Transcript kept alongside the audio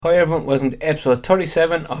Hi everyone, welcome to episode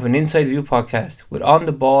 37 of an Inside View podcast with On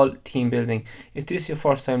the Ball Team Building. If this is your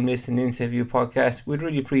first time listening to Inside View podcast, we'd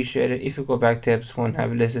really appreciate it if you go back to episode 1 and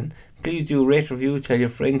have a listen. Please do rate, review, tell your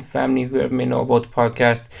friends, family, whoever may know about the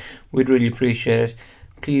podcast. We'd really appreciate it.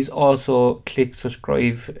 Please also click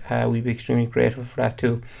subscribe, we'd be extremely grateful for that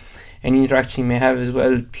too. Any interaction you may have as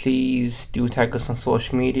well, please do tag us on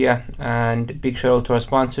social media. And big shout out to our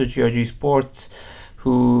sponsor, GRG Sports,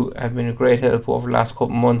 who have been a great help over the last couple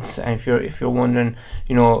of months. And if you're wondering,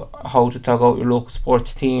 how to tag out your local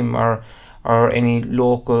sports team or any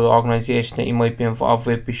local organisation that you might be involved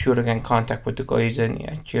with, be sure to get in contact with the guys at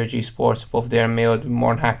GRG Sports above there in Mayo. I'd be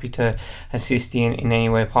more than happy to assist you in any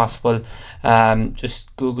way possible.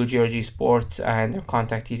 Just Google GRG Sports and their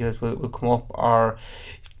contact details will come up, or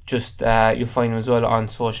just you'll find them as well on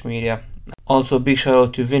social media. Also, a big shout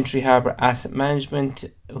out to Vintry Harbour Asset Management,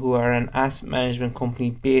 who are an asset management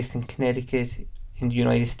company based in Connecticut in the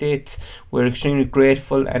United States. We're extremely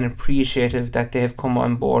grateful and appreciative that they have come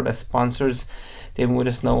on board as sponsors. They've been with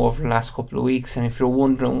us now over the last couple of weeks, and if you're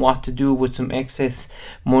wondering what to do with some excess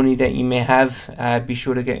money that you may have, be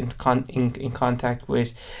sure to get in contact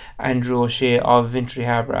with Andrew O'Shea of Vintry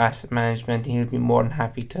Harbour Asset Management. He'll be more than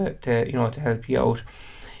happy to help you out.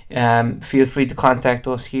 Feel free to contact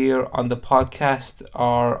us here on the podcast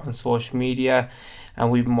or on social media,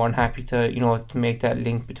 and we'd be more than happy to make that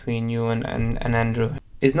link between you and Andrew.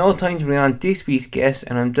 It's now time to bring on this week's guest,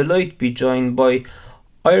 and I'm delighted to be joined by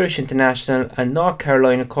Irish international and North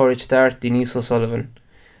Carolina Courage star Denise O'Sullivan.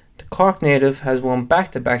 The Cork native has won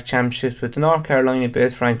back-to-back championships with the North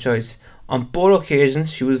Carolina-based franchise. On both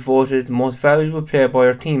occasions, she was voted the most valuable player by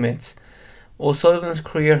her teammates. O'Sullivan's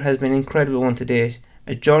career has been an incredible one to date,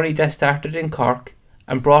 a journey that started in Cork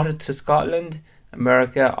and brought it to Scotland,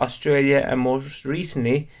 America, Australia, and most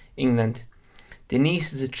recently, England.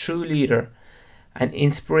 Denise is a true leader, an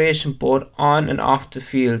inspiration both on and off the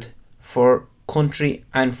field for country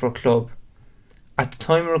and for club. At the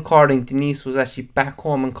time of recording, Denise was actually back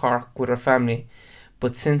home in Cork with her family,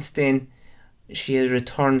 but since then she has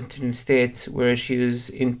returned to the States, where she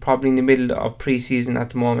is probably in the middle of pre-season at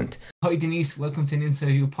the moment. Hi Denise, welcome to an Inside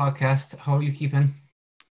View podcast. How are you keeping?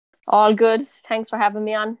 All good. Thanks for having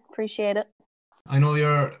me on. Appreciate it. I know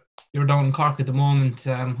you're down in Cork at the moment.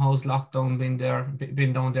 How's lockdown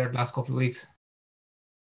been down there the last couple of weeks?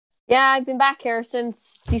 Yeah, I've been back here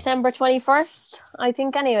since December 21st, I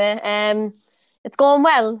think anyway. It's going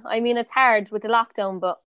well. I mean, it's hard with the lockdown,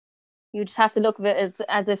 but you just have to look at it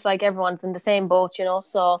as if like everyone's in the same boat,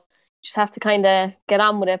 so just have to kind of get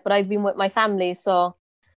on with it. But I've been with my family, so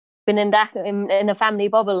been in a family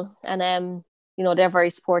bubble, and they're very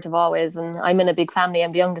supportive always, and I'm in a big family.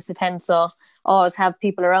 I'm the youngest of 10, so I always have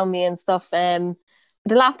people around me and stuff. The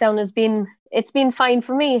lockdown it's been fine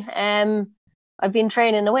for me. I've been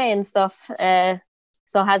training away and stuff,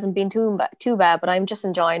 so it hasn't been too bad, but I'm just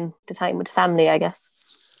enjoying the time with the family, I guess.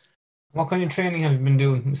 What kind of training have you been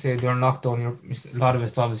doing, say, during lockdown? A lot of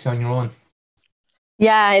it's obviously on your own.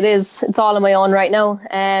 Yeah, it is. It's all on my own right now.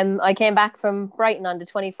 I came back from Brighton on the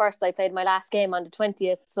 21st. I played my last game on the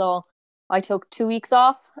 20th, so I took 2 weeks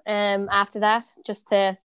off after that, just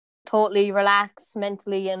to totally relax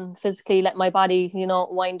mentally and physically, let my body,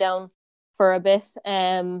 wind down for a bit.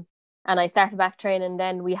 And I started back training.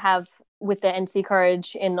 Then we have, with the NC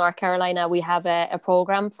Courage in North Carolina, we have a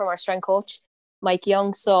program from our strength coach, Mike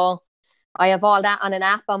Young. So I have all that on an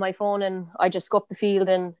app on my phone, and I just go up the field,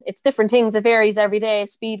 and it's different things. It varies every day: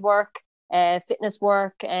 speed work, fitness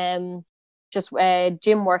work, just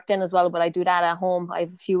gym work then as well. But I do that at home. I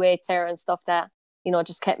have a few weights there and stuff that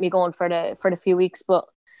just kept me going for the few weeks. But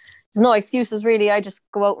there's no excuses really. I just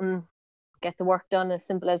go out and get the work done. As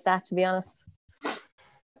simple as that, to be honest.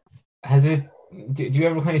 Do you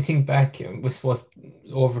ever kind of think back with what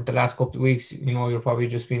over the last couple of weeks, you're probably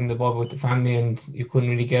just being in the bubble with the family and you couldn't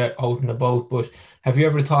really get out and about, but have you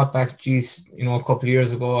ever thought back, geez, a couple of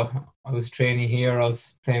years ago I was training here, I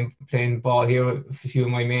was playing ball here with a few of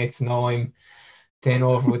my mates, now I'm playing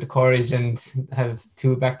over with the Courage and have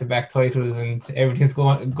 2 back-to-back titles and everything's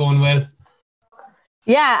going well?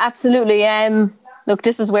 Yeah, absolutely. Look,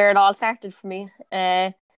 this is where it all started for me.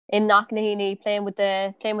 In Knocknaheeny, playing with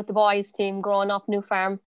the boys team, growing up New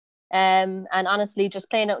Farm, and honestly, just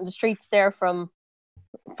playing out in the streets there for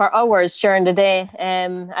hours during the day.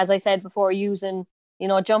 As I said before, using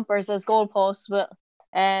jumpers as goalposts, but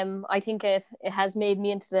I think it has made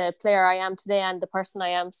me into the player I am today and the person I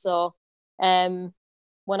am. So, when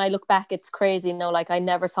I look back, it's crazy. Like I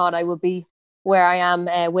never thought I would be where I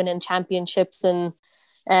am, winning championships and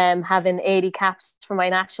having 80 caps for my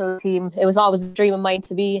national team. It was always a dream of mine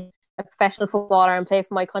to be a professional footballer and play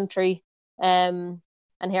for my country.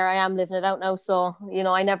 and here I am living it out now. So,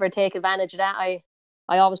 I never take advantage of that. I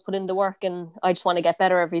always put in the work, and I just want to get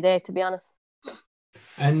better every day, to be honest.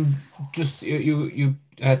 And just you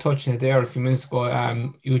touched on it there a few minutes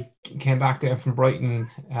ago. You came back there from Brighton,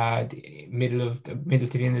 the middle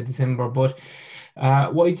to the end of December. But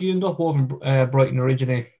why did you end up over in Brighton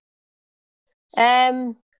originally?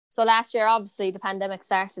 So last year, obviously, the pandemic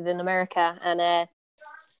started in America, and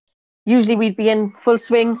usually we'd be in full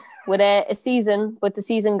swing with a season, but the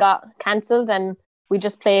season got cancelled, and we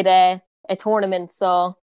just played a tournament.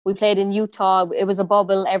 So we played in Utah. It was a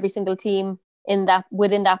bubble, every single team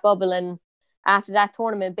within that bubble, and after that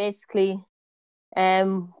tournament, basically,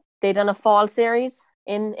 they done a fall series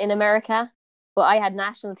in America. But I had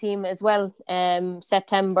national team as well,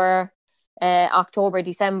 September, October,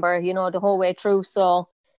 December, the whole way through. So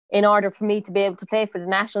in order for me to be able to play for the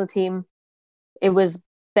national team, it was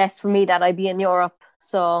best for me that I be in Europe.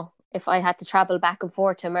 So if I had to travel back and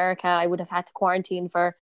forth to America, I would have had to quarantine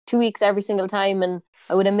for 2 weeks every single time, and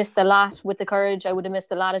I would have missed a lot with the courage. I would have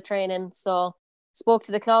missed a lot of training. So spoke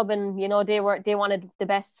to the club, and they wanted the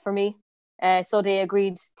best for me. So they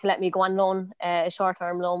agreed to let me go on loan, a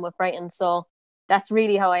short-term loan with Brighton. So that's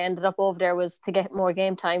really how I ended up over there, was to get more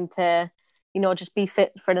game time to, just be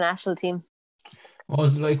fit for the national team. What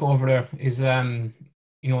was it like over there? Is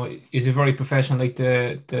it very professional, like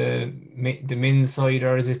the men's side,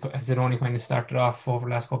 or has it only kind of started off over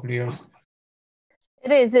the last couple of years?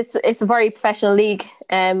 It is. It's a very professional league.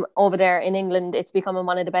 Over there in England, it's becoming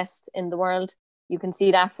one of the best in the world. You can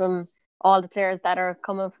see that from all the players that are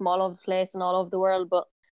coming from all over the place and all over the world. But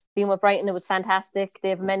being with Brighton, it was fantastic. They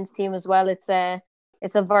have a men's team as well. It's a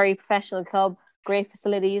very professional club, great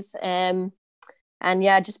facilities. And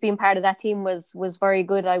yeah, just being part of that team was very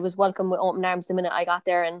good. I was welcomed with open arms the minute I got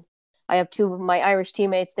there, and I have two of my Irish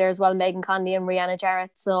teammates there as well, Megan Conley and Rihanna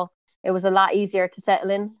Jarrett. So it was a lot easier to settle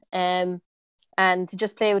in. And to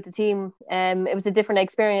just play with the team, it was a different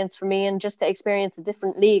experience for me, and just to experience a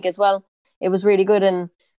different league as well. It was really good, and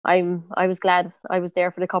I was glad I was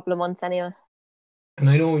there for the couple of months anyway. And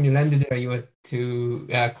I know when you landed there, you had to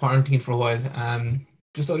quarantine for a while.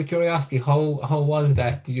 Just out of curiosity, how was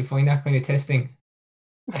that? Did you find that kind of testing?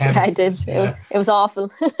 Yeah, I did. Yeah. It was awful.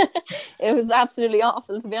 It was absolutely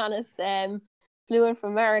awful, to be honest. Flew in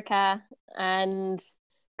from America and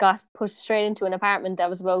got pushed straight into an apartment that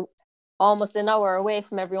was about almost an hour away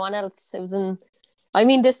from everyone else.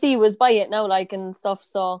 The sea was by it now, like, and stuff.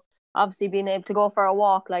 So obviously being able to go for a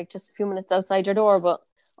walk, like just a few minutes outside your door. But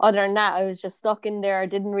other than that, I was just stuck in there.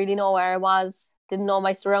 Didn't really know where I was. Didn't know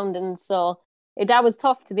my surroundings. So that was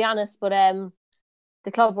tough, to be honest. But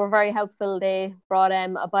the club were very helpful. They brought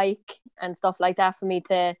a bike and stuff like that for me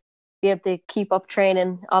to be able to keep up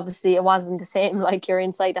training. Obviously, it wasn't the same like you're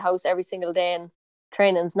inside the house every single day, and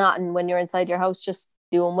training's not. And when you're inside your house, just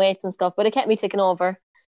doing weights and stuff. But it kept me ticking over.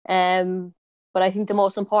 But I think the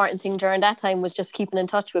most important thing during that time was just keeping in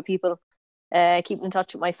touch with people, keeping in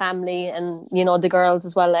touch with my family, and the girls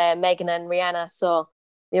as well, Megan and Rihanna. So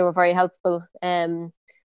they were very helpful.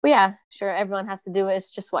 But yeah, sure, everyone has to do it. It's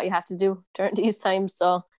just what you have to do during these times.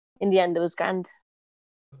 So in the end, it was grand.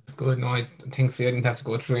 Good. No, thankfully I didn't have to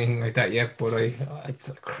go through anything like that yet, but it's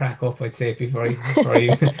a crack up. I'd say it'd be very, very,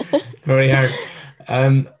 very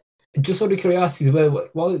hard. Just out of curiosity as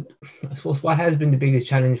well, I suppose what has been the biggest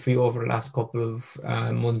challenge for you over the last couple of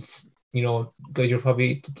months? Because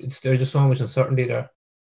there's just so much uncertainty there.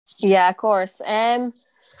 Yeah, of course. I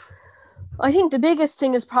think the biggest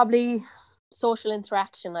thing is probably social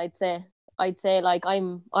interaction. I'd say like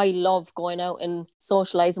I love going out and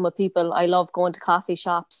socializing with people. I love going to coffee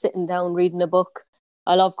shops, sitting down, reading a book.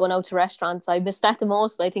 I love going out to restaurants. I miss that the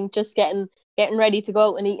most. I think just getting ready to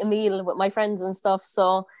go out and eat a meal with my friends and stuff.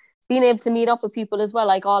 So being able to meet up with people as well,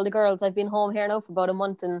 like all the girls. I've been home here now for about a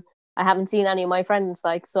month, and I haven't seen any of my friends.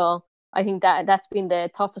 Like, so I think that's been the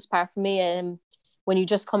toughest part for me. When you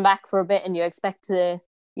just come back for a bit and you expect to,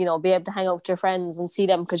 be able to hang out with your friends and see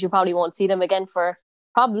them, because you probably won't see them again for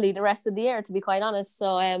probably the rest of the year, to be quite honest.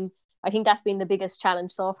 So I think that's been the biggest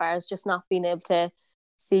challenge so far, is just not being able to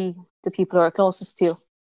see the people who are closest to you.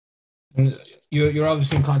 And you're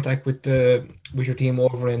obviously in contact with your team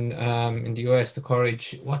over in the US, the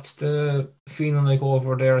Courage. What's the feeling like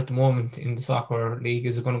over there at the moment in the soccer league?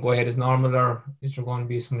 Is it going to go ahead as normal, or is there going to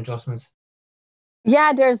be some adjustments?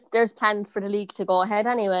 Yeah, there's plans for the league to go ahead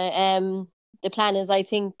anyway. The plan is, I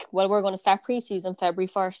think, well, we're going to start preseason February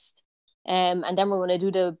 1st, and then we're going to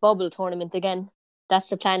do the bubble tournament again. That's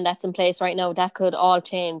the plan that's in place right now. That could all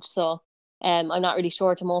change, so I'm not really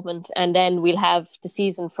sure at the moment. And then we'll have the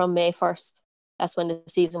season from May 1st. That's when the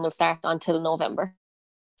season will start until November.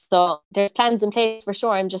 So there's plans in place for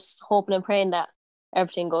sure. I'm just hoping and praying that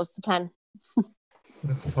everything goes to plan.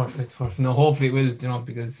 Perfect. No, hopefully it will,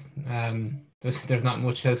 because there's not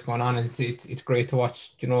much else going on. It's great to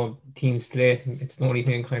watch, teams play. It's the only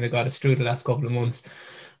thing kind of got us through the last couple of months.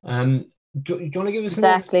 Do you want to give us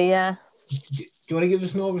exactly, yeah. Do you want to give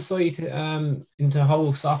us an oversight into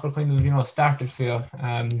how soccer kind of started for you?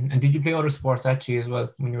 And did you play other sports actually as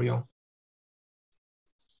well when you were young?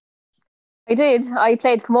 I did. I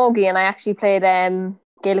played camogie and I actually played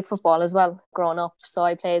Gaelic football as well growing up. So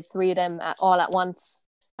I played three of them all at once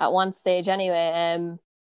at one stage anyway.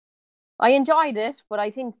 I enjoyed it, but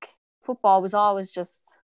I think football was always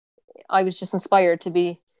I was just inspired to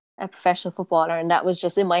be a professional footballer, and that was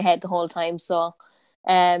just in my head the whole time. So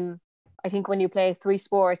I think when you play three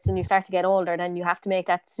sports and you start to get older, then you have to make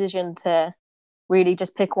that decision to really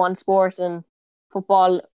just pick one sport, and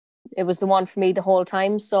football, it was the one for me the whole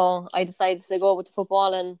time. So I decided to go with the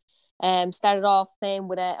football and started off playing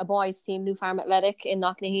with a boys team, New Farm Athletic in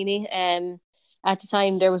Knocknaheeny. At the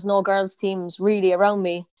time, there was no girls teams really around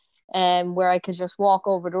me where I could just walk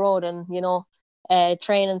over the road and,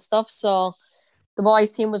 train and stuff. So the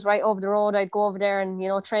boys team was right over the road. I'd go over there and,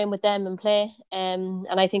 train with them and play. And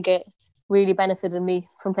I think it really benefited me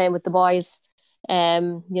from playing with the boys.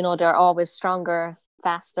 They're always stronger,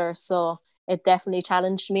 faster. So it definitely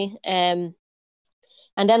challenged me. And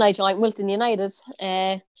then I joined Wilton United.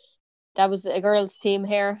 That was a girls' team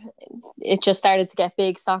here. It just started to get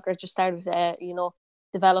big. Soccer just started to,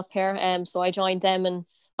 develop here. So I joined them, and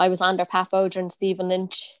I was under Pat Bowder and Stephen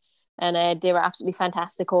Lynch, and they were absolutely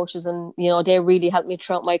fantastic coaches, and they really helped me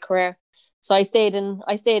throughout my career. So I stayed in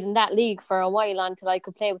that league for a while until I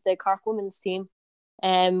could play with the Cork women's team.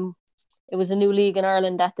 It was a new league in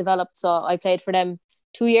Ireland that developed, so I played for them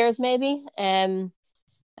 2 years maybe. And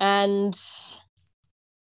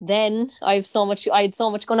then I had so much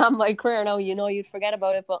going on in my career now, you'd forget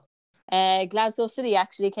about it. But Glasgow City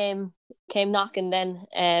actually came knocking then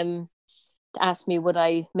to ask me would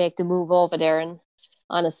I make the move over there. And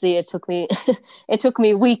honestly, it took me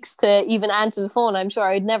weeks to even answer the phone. I'm sure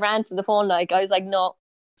I'd never answer the phone. Like, I was like, no.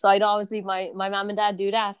 So I'd always leave my mom and dad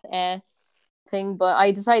do that thing. But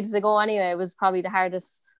I decided to go anyway. It was probably the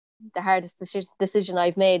hardest decision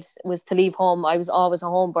I've made was to leave home. I was always a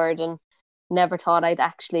home bird and never thought I'd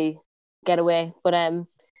actually get away. But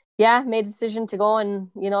made a decision to go and,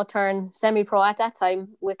 turn semi-pro at that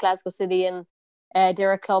time with Glasgow City. And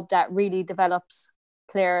they're a club that really develops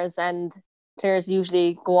players, and players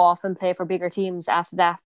usually go off and play for bigger teams after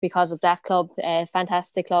that because of that club.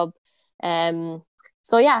 Fantastic club.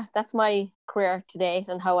 So yeah, that's my career to date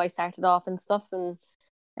and how I started off and stuff. And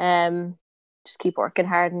just keep working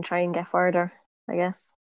hard and try and get further, I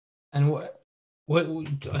guess. And what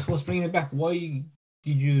I suppose, bringing it back, why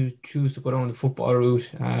did you choose to go down the football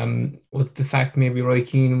route? Was it the fact maybe Roy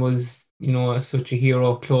Keane was, such a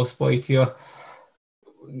hero close by to you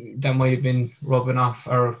that might have been rubbing off,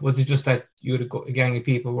 or was it just that you had a gang of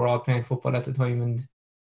people who were all playing football at the time and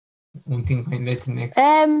one thing kind of led to the next?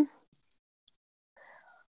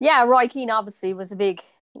 Yeah, Roy Keane obviously was a big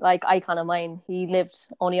icon of mine. He lived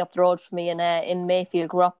only up the road from me in Mayfield,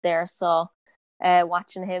 grew up there. So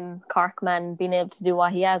watching him, Cork man, being able to do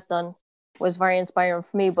what he has done was very inspiring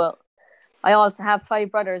for me. But I also have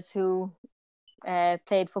 5 brothers who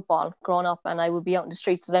played football growing up, and I would be out in the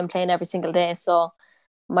streets with them playing every single day. So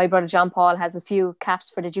my brother John Paul has a few caps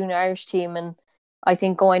for the junior Irish team, and I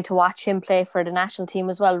think going to watch him play for the national team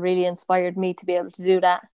as well really inspired me to be able to do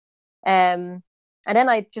that. And then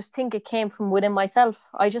I just think it came from within myself.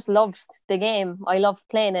 I just loved the game. I loved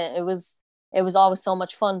playing it. It was always so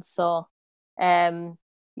much fun. So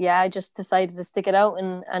I just decided to stick it out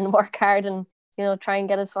and work hard and try and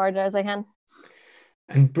get as far as I can.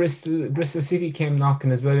 And Bristol City came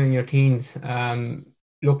knocking as well in your teens.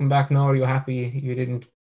 Looking back now, are you happy you didn't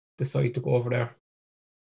decide to go over there?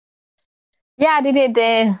 Yeah, they did.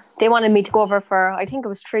 They wanted me to go over for, I think it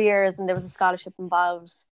was 3 years, and there was a scholarship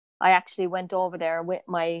involved. I actually went over there with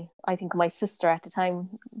my sister at the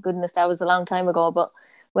time. Goodness, that was a long time ago, but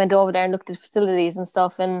went over there and looked at facilities and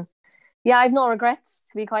stuff. And yeah, I've no regrets,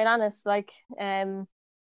 to be quite honest.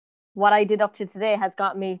 What I did up to today has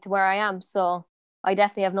got me to where I am. So I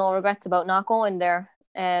definitely have no regrets about not going there.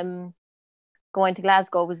 Going to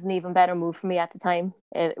Glasgow was an even better move for me at the time.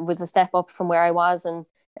 It was a step up from where I was, and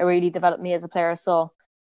it really developed me as a player. So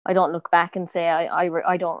I don't look back and say I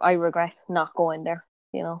regret not going there.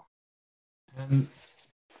 I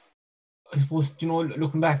suppose,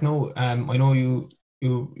 looking back now, I know you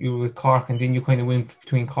were with Cork, and then you kind of went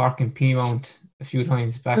between Cork and Peamount a few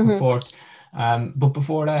times back and forth. But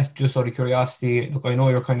before that, just out of curiosity, look, I know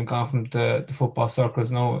you're kind of gone from the football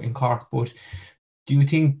circles now in Cork, but do you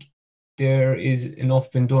think there is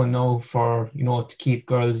enough been done now for, to keep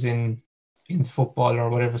girls in football or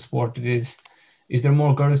whatever sport it is? Is there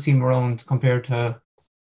more girls team around compared to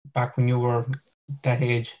back when you were that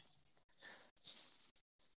age?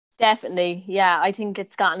 Definitely, yeah. I think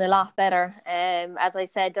it's gotten a lot better. As I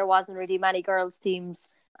said, there wasn't really many girls' teams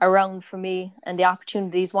around for me, and the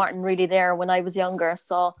opportunities weren't really there when I was younger.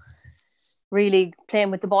 So, really,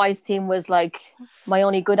 playing with the boys' team was like my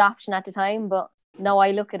only good option at the time. But now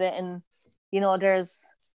I look at it, and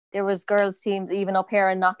there was girls' teams even up here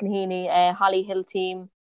in Knocknaheeny, Holly Hill team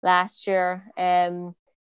last year.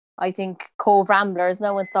 I think Cove Ramblers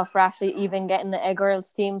now and stuff are actually even getting a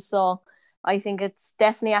girls' team. So I think it's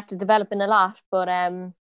definitely after developing a lot, but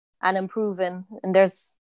and improving. And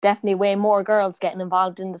there's definitely way more girls getting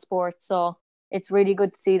involved in the sport. So it's really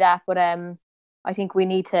good to see that. But I think we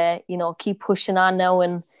need to, keep pushing on now.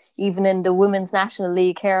 And even in the Women's National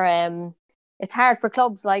League here, it's hard for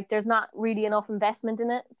clubs. Like there's not really enough investment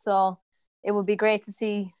in it. So it would be great to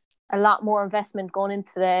see a lot more investment going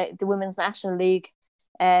into the Women's National League.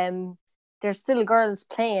 There's still girls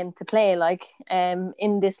playing to play like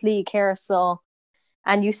in this league here. So,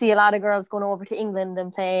 and you see a lot of girls going over to England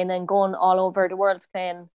and playing and going all over the world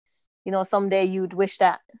playing. Someday you'd wish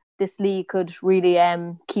that this league could really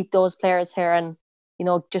keep those players here and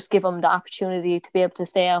just give them the opportunity to be able to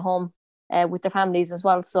stay at home with their families as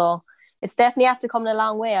well. So it's definitely after coming a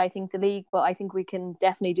long way, I think, the league, but I think we can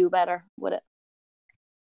definitely do better with it.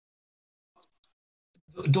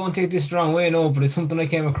 Don't take this the wrong way, no, but it's something I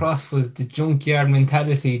came across was the junkyard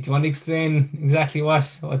mentality. Do you want to explain exactly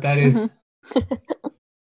what that is?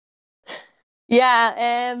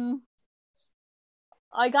 Yeah,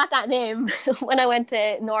 I got that name when I went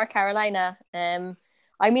to North Carolina.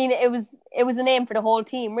 I mean, it was a name for the whole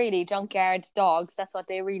team, really. Junkyard Dogs. That's what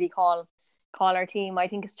they really call our team. I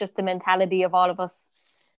think it's just the mentality of all of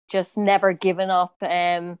us, just never giving up.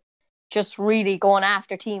 Just really going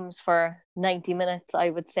after teams for 90 minutes. I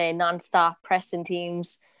would say non-stop pressing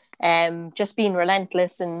teams. Just being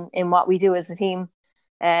relentless in what we do as a team.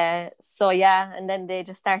 So yeah, and then they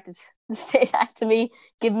just started to say that to me,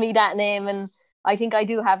 give me that name, and I think I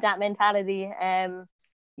do have that mentality. And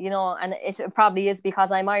it probably is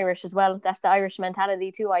because I'm Irish as well. That's the Irish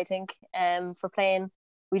mentality too, I think. For playing,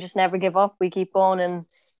 we just never give up. We keep going and,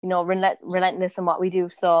 relentless in what we do.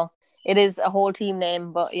 So it is a whole team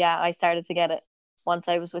name, but yeah, I started to get it once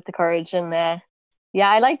I was with the Courage, and yeah,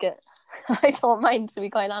 I like it. I don't mind, to be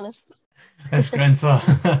quite honest. That's grand. So,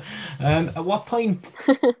 at what point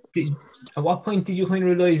did you kind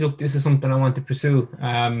of realize, look, this is something I want to pursue,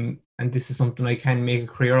 and this is something I can make a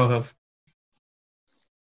career out of?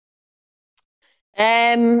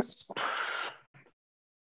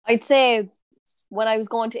 I'd say when I was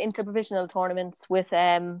going to interprovincial tournaments with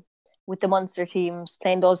the Munster teams,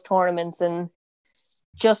 playing those tournaments, and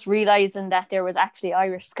just realizing that there was actually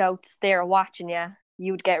Irish scouts there watching you,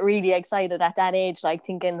 you'd get really excited at that age, like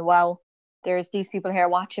thinking, wow, there's these people here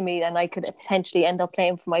watching me and I could potentially end up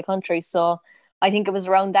playing for my country. So I think it was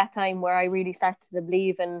around that time where I really started to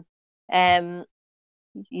believe in having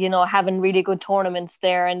really good tournaments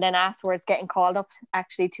there, and then afterwards getting called up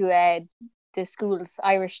actually to the school's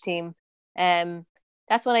Irish team.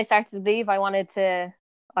 That's when I started to believe I wanted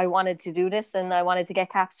to do this, and I wanted to get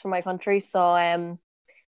caps for my country. So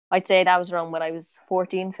I'd say that was around when I was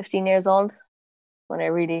 14, 15 years old, when I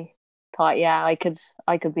really thought, yeah, I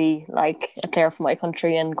could be like a player for my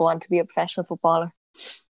country and go on to be a professional footballer.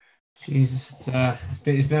 Jesus,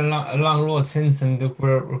 it's been a long road since, and look,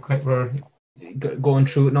 we're going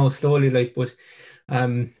through it now slowly, like, but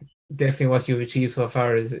definitely what you've achieved so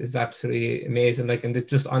far is absolutely amazing. Like, and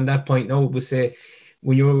just on that point now, we say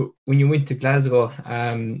when you went to Glasgow,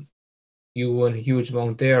 you won a huge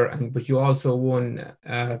amount there, but you also won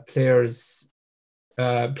the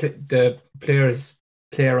Players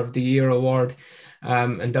Player of the Year award,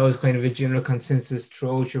 and that was kind of a general consensus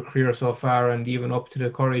throughout your career so far, and even up to the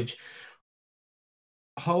Courage.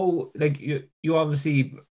 How, like, you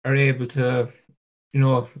obviously are able to,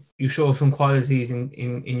 you show some qualities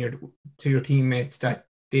in your to your teammates that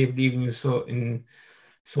they believe in you so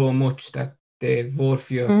much that they vote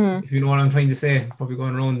for you. Mm-hmm. If you know what I'm trying to say, probably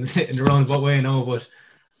going around in the roundabout way now, but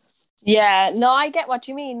yeah, no, I get what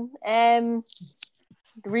you mean.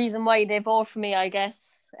 The reason why they vote for me, I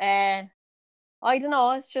guess, I don't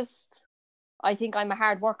know. It's just I think I'm a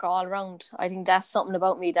hard worker all around. I think that's something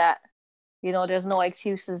about me that there's no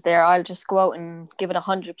excuses there. I'll just go out and give it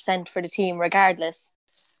 100% for the team, regardless.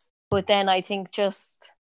 But then I think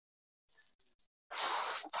just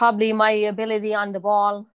probably my ability on the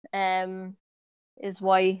ball is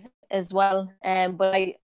why as well.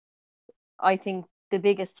 But I think the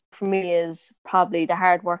biggest for me is probably the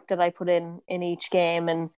hard work that I put in each game,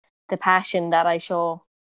 and the passion that I show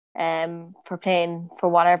for playing for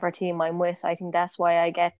whatever team I'm with. I think that's why I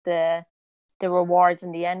get the rewards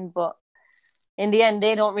in the end. But in the end,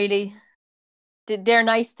 they don't really. They're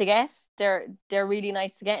nice to get. They're really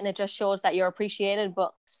nice to get, and it just shows that you're appreciated.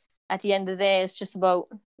 But at the end of the day, it's just about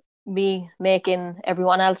me making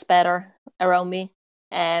everyone else better around me,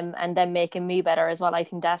 and then making me better as well. I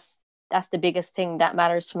think that's the biggest thing that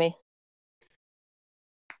matters for me.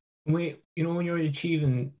 When you're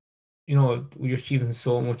achieving, you're achieving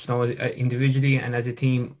so much now individually and as a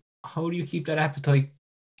team. How do you keep that appetite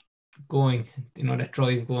going? That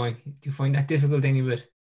drive going. Do you find that difficult any bit?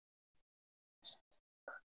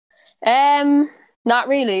 Not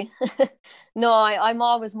really. No, I'm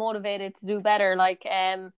always motivated to do better. Like,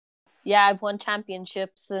 yeah, I've won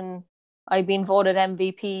championships and I've been voted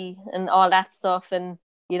MVP and all that stuff, and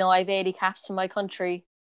I've 80 caps for my country.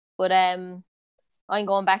 But I'm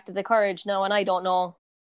going back to the courage now, and I don't know.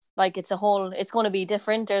 Like, it's going to be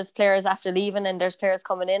different. There's players after leaving, and there's players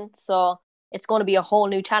coming in, so it's going to be a whole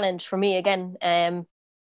new challenge for me again.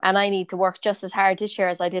 And I need to work just as hard this year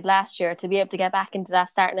as I did last year to be able to get back into that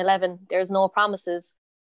starting 11. There's no promises.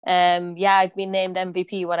 Yeah, I've been named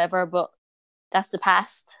MVP, whatever, but that's the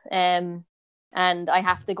past. And I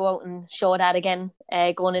have to go out and show that again,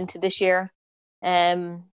 going into this year.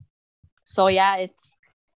 So yeah,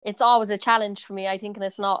 it's always a challenge for me, I think, and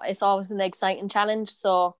it's always an exciting challenge.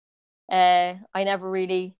 So I never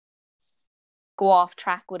really go off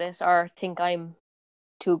track with it or think I'm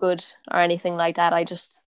too good or anything like that. I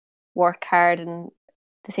just work hard, and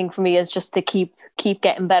the thing for me is just to keep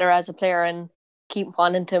getting better as a player and keep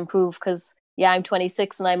wanting to improve, because yeah, I'm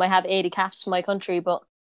 26 and I might have 80 caps for my country, but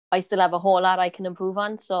I still have a whole lot I can improve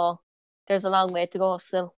on, so there's a long way to go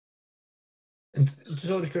still. And just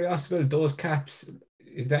out of curiosity, those caps,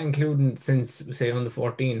 is that including since, say, under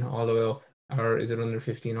 14 all the way up, or is it under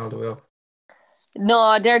 15 all the way up?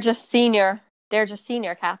 No, they're just senior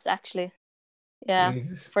caps actually. Yeah,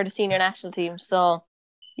 Jesus. for the senior national team. So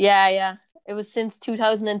yeah. It was since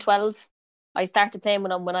 2012. I started playing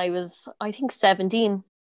with them when I was, I think, 17.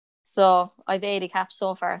 So I've 80 caps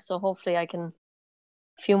so far. So hopefully I can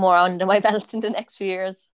a few more under my belt in the next few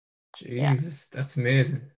years. Yeah, Jesus, that's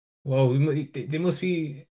amazing. Wow, they must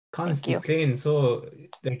be thank constantly you. playing. So,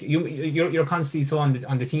 like, you're constantly so on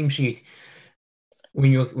the team sheet when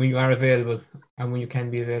you are available and when you can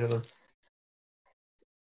be available.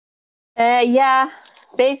 Yeah,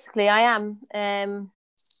 basically I am.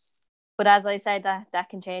 But as I said, that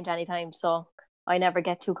can change anytime. So I never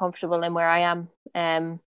get too comfortable in where I am.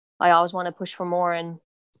 I always want to push for more, and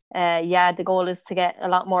yeah, the goal is to get a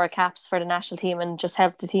lot more caps for the national team and just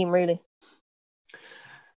help the team really.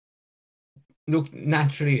 Look,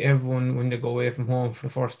 naturally, everyone, when they go away from home for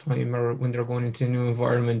the first time or when they're going into a new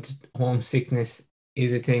environment, homesickness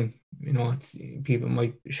is a thing. People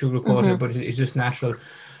might sugarcoat it, Hmm. but it's just natural.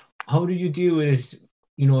 How did you deal with it,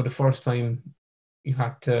 the first time you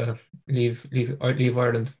had to leave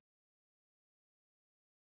Ireland?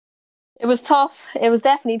 It was tough. It was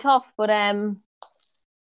definitely tough, but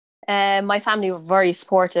my family were very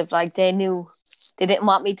supportive. Like, they knew they didn't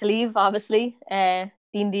want me to leave. Obviously,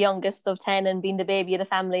 being the youngest of 10 and being the baby of the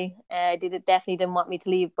family, definitely didn't want me to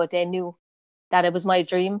leave. But they knew that it was my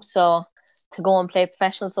dream. So to go and play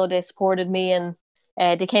professional, so they supported me, and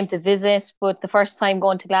they came to visit. But the first time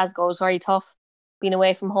going to Glasgow was very tough. Being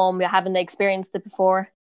away from home, you haven't experienced it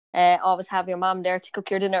before. Always have your mom there to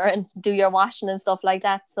cook your dinner and do your washing and stuff like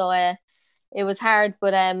that. So it was hard,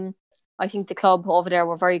 but I think the club over there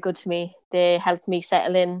were very good to me. They helped me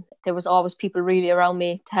settle in. There was always people really around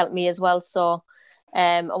me to help me as well. So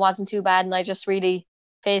it wasn't too bad, and I just really,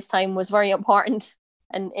 FaceTime was very important,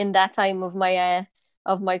 and in that time of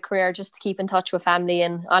my career, just to keep in touch with family.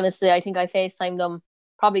 And honestly, I think I FaceTimed them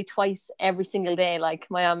probably twice every single day. Like,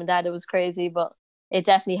 my mom and dad, it was crazy, but it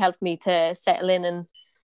definitely helped me to settle in and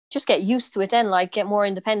just get used to it. Then, like, get more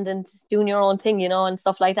independent, doing your own thing, and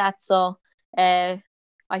stuff like that. So uh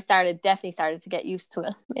I definitely started to get used to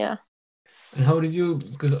it. Yeah. And how did you?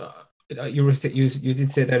 Because you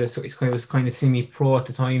did say that it was kind of semi-pro at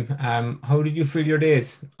the time. How did you fill your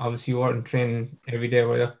days? Obviously, you weren't training every day,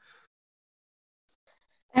 were you?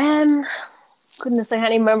 Um, Goodness, I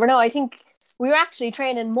can't even remember now. I think we were actually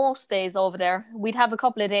training most days over there. We'd have a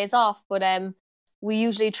couple of days off, but we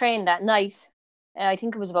usually trained at night. I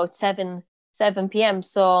think it was about seven p.m.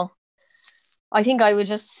 So I think I would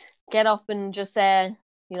just get up and just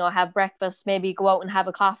have breakfast, maybe go out and have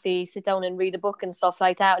a coffee, sit down and read a book and stuff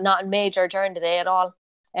like that. Not major during the day at all.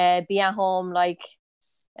 Be at home, like,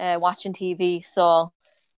 watching TV. So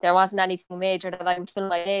there wasn't anything major that I would fill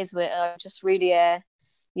my days with. Just really,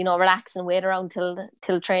 relax and wait around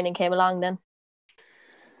till training came along then.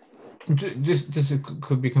 Just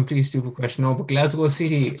could be a completely stupid question, no, but Glasgow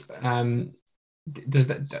City, does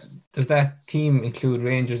that team include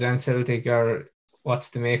Rangers and Celtic, or what's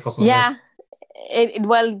the makeup of it? Yeah,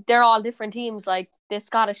 well, they're all different teams, like the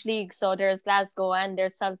Scottish League. So there's Glasgow and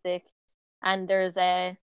there's Celtic, and there's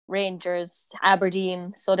Rangers,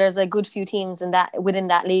 Aberdeen. So there's a good few teams in that within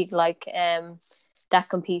that league, like that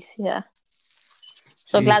compete. Yeah.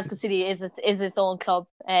 So Jeez. Glasgow City is its own club.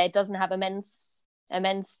 It doesn't have a men's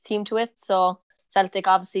team to it. So Celtic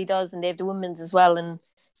obviously does, and they have the women's as well. And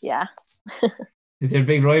yeah. Is there a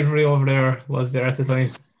big rivalry over there? Was there at the time?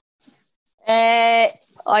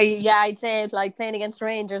 I'd say like playing against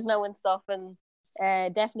Rangers now and stuff, and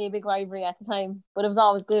definitely a big rivalry at the time. But it was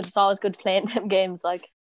always good. It's always good playing them games. Like,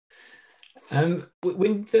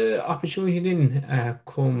 when the opportunity didn't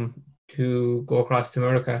come to go across to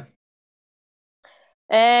America?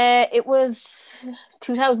 It was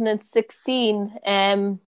 2016.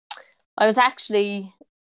 I was actually.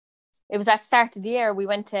 It was at the start of the year. We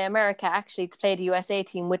went to America actually to play the USA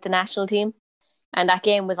team with the national team, and that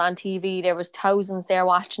game was on TV. There was thousands there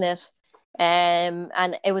watching it,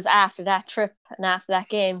 and it was after that trip and after that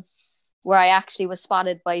game where I actually was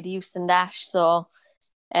spotted by the Houston Dash. So,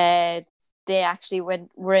 they actually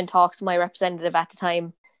were in talks with my representative at the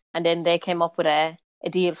time, and then they came up with a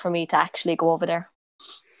deal for me to actually go over there.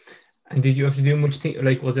 And did you have to do much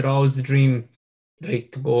like, was it always the dream,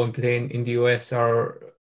 like, to go and play in the US, or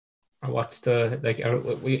what's the, like,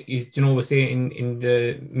 we say in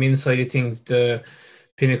the men's side of things, the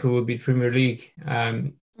pinnacle would be Premier League.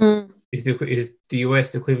 Is the US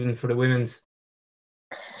the equivalent for the women's?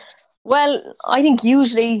 Well, I think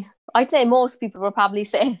usually I'd say most people would probably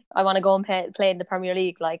say I want to go and play in the Premier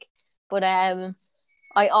League, like, but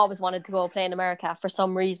I always wanted to go play in America for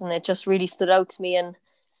some reason. It just really stood out to me, and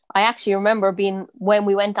I actually remember when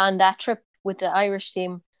we went on that trip with the Irish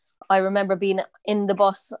team. I remember being in the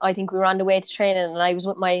bus. I think we were on the way to training, and I was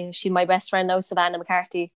with my best friend now, Savannah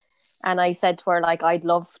McCarthy, and I said to her, like, I'd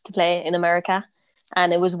love to play in America.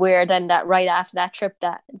 And it was weird then that right after that trip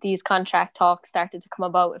that these contract talks started to come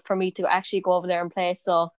about for me to actually go over there and play.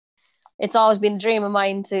 So it's always been a dream of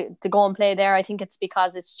mine to go and play there. I think it's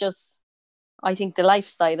because it's just, I think the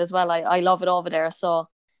lifestyle as well. I love it over there. So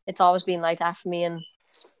it's always been like that for me. And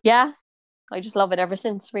yeah, I just love it ever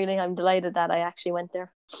since, really. I'm delighted that I actually went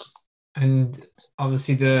there. And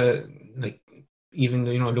obviously even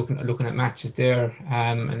though, looking at matches there,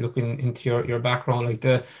 and looking into your background, like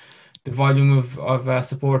the volume of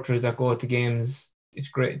supporters that go to games is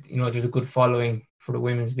great. There's a good following for the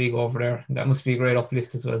women's league over there. That must be a great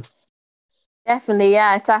uplift as well. Definitely,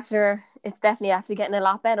 yeah. It's definitely after getting a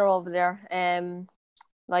lot better over there.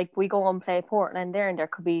 Like, we go and play Portland there, and there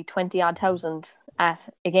could be 20 odd thousand at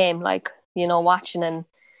a game, like, watching, and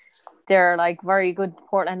they're like very good.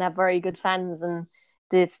 Portland have very good fans, and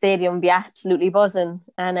the stadium be absolutely buzzing.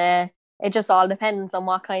 And it just all depends on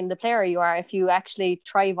what kind of player you are. If you actually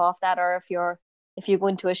thrive off that, or if you go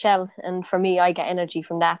into a shell. And for me, I get energy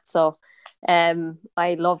from that. So,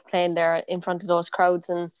 I love playing there in front of those crowds,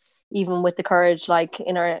 and even with the Courage, like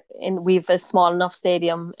we've a small enough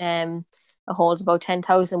stadium. It holds about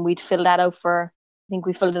 10,000. We'd fill that out for. I think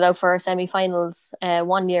we filled it out for our semi-finals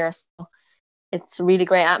 1 year. So it's a really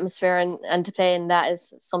great atmosphere, and to play in that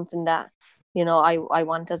is something that I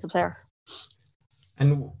want as a player.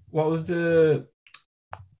 And what was in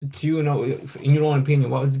your own opinion,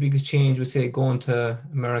 what was the biggest change, we say, going to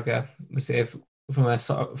America, we say, from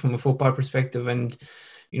a football perspective, and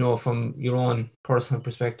from your own personal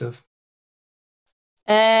perspective?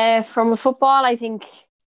 From a football, I think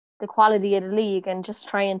the quality of the league and just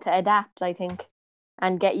trying to adapt, I think,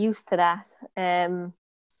 and get used to that.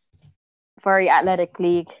 Very athletic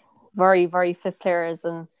league, very, very fit players,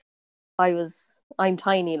 and I'm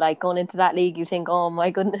tiny. Like, going into that league, you think, oh my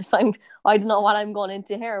goodness, I don't know what I'm going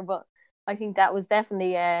into here. But I think that was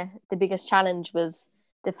definitely the biggest challenge, was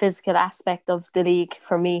the physical aspect of the league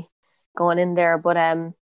for me going in there. But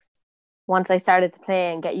once I started to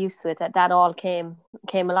play and get used to it, that all came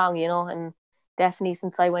along, and definitely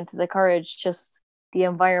since I went to the Courage, just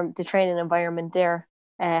the training environment there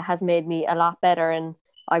has made me a lot better, and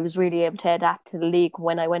I was really able to adapt to the league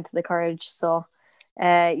when I went to the Courage. So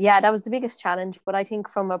that was the biggest challenge. But I think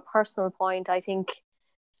from a personal point, I think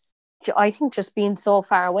just being so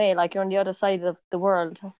far away, like, you're on the other side of the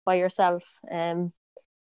world by yourself,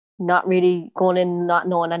 not really going in, not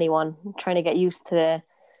knowing anyone, trying to get used to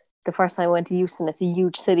the first time I went to Houston. It's a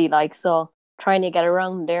huge city, like, so trying to get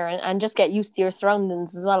around there and just get used to your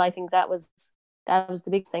surroundings as well. I think that was that was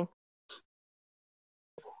the biggest thing.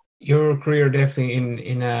 Your career definitely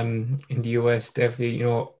in the US definitely,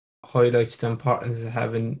 highlights the importance of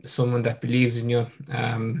having someone that believes in you,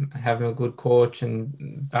 having a good coach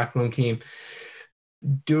and backroom team.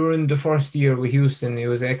 During the first year with Houston, it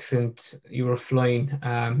was excellent. You were flying.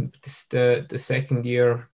 The second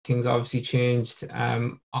year, things obviously changed.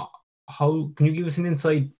 How can you give us an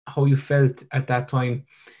insight how you felt at that time?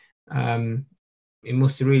 It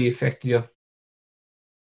must have really affected you.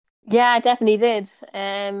 Yeah, it definitely did.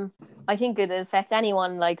 I think it affects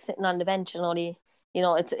anyone like sitting on the bench and only,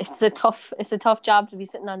 it's a tough job to be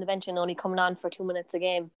sitting on the bench and only coming on for 2 minutes a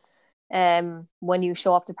game. When you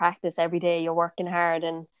show up to practice every day, you're working hard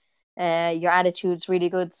and your attitude's really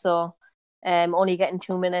good. So, only getting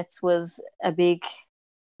 2 minutes was a big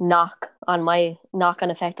knock on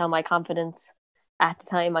effect on my confidence. At the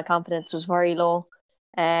time, my confidence was very low.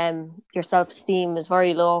 Your self esteem is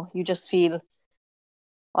very low. You just feel,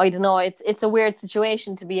 I don't know, it's a weird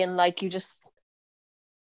situation to be in. Like you're just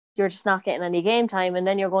not getting any game time, and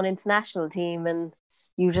then you're going into national team, and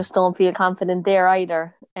you just don't feel confident there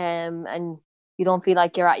either. And you don't feel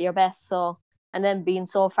like you're at your best. So, and then being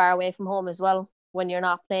so far away from home as well when you're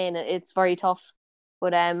not playing, it's very tough.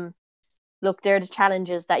 But look, they're the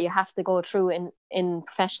challenges that you have to go through in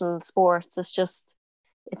professional sports.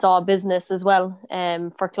 It's all business as well.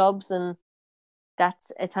 For clubs, and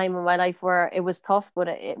that's a time in my life where it was tough, but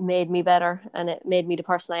it made me better and it made me the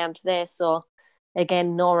person I am today. So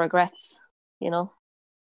again, no regrets, you know.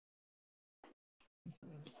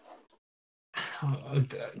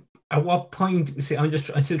 At what point, see, I'm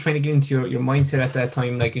still trying to get into your mindset at that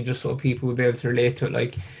time, like, and just so people would be able to relate to it.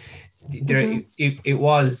 Like, it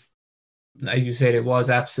was, as you said, it was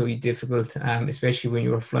absolutely difficult, especially when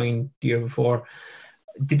you were flying the year before.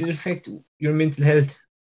 Did it affect your mental health?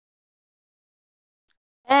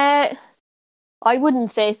 Uh, I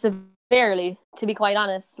wouldn't say severely, to be quite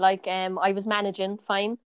honest. Like, I was managing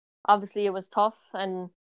fine. Obviously, it was tough, and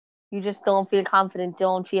you just don't feel confident,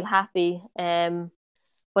 don't feel happy.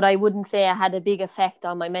 But I wouldn't say I had a big effect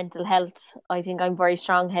on my mental health. I think I'm very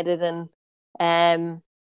strong headed, and um,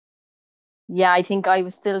 yeah, I think I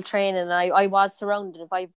was still training. I was surrounded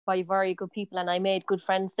by very good people, and I made good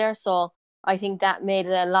friends there. So I think that made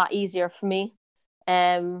it a lot easier for me.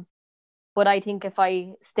 Um, but I think if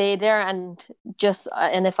I stayed there and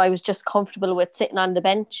if I was just comfortable with sitting on the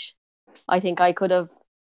bench, I think I could have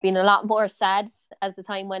been a lot more sad as the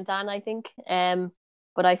time went on, I think.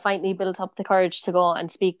 But I finally built up the courage to go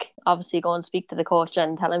and speak, obviously go and speak to the coach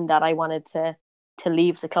and tell him that I wanted to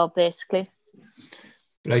leave the club basically.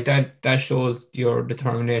 Like that shows your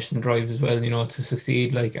determination and drive as well, to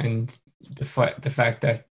succeed. Like, and the fact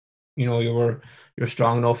that you're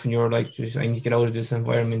strong enough and you're like, just, I need to get out of this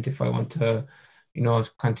environment if I want to,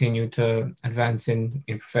 continue to advance in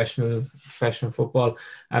professional football.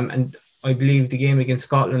 And I believe the game against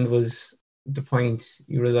Scotland was the point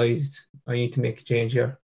you realised I need to make a change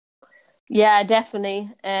here. Yeah, definitely.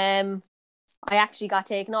 I actually got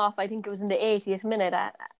taken off. I think it was in the 80th minute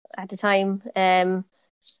at the time.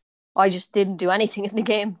 I just didn't do anything in the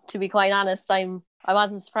game, to be quite honest. I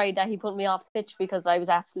wasn't surprised that he put me off the pitch because I was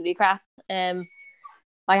absolutely crap.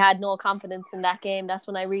 I had no confidence in that game. That's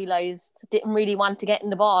when I realised I didn't really want to get in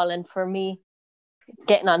the ball. And for me,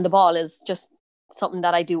 getting on the ball is just something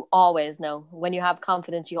that I do always now. When you have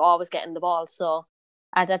confidence, you always get in the ball. So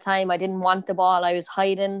at that time, I didn't want the ball. I was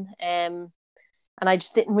hiding. And I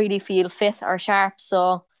just didn't really feel fit or sharp.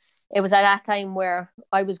 So it was at that time where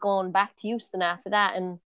I was going back to Houston after that.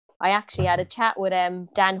 And I actually had a chat with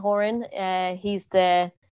Dan Horan. He's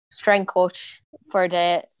the strength coach for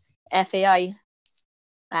the FAI.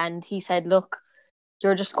 And he said, look,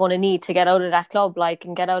 you're just going to need to get out of that club, like,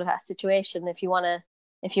 and get out of that situation if you want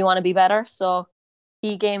to be better. So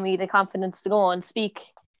he gave me the confidence to go and speak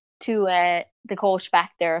to the coach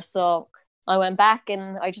back there. So I went back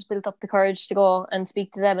and I just built up the courage to go and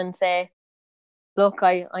speak to them and say, look,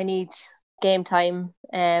 I need game time.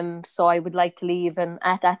 So I would like to leave. And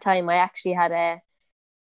at that time, I actually had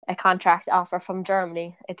a contract offer from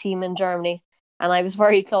Germany, a team in Germany. And I was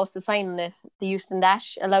very close to signing it. The Houston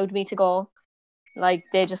Dash allowed me to go. Like,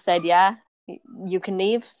 they just said, yeah, you can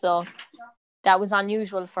leave. So that was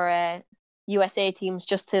unusual for USA teams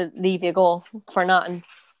just to leave you go for nothing.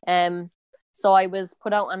 So I was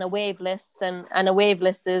put out on a wave list, and a wave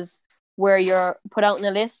list is where you're put out on a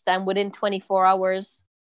list, and within 24 hours,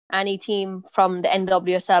 any team from the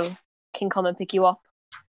NWSL can come and pick you up.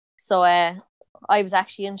 So I was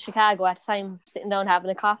actually in Chicago at the time, sitting down having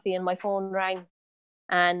a coffee, and my phone rang.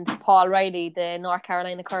 And Paul Riley, the North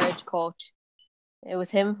Carolina Courage coach, it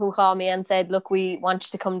was him who called me and said, look, we want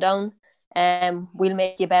you to come down. we'll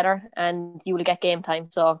make you better and you will get game time.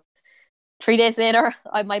 So 3 days later,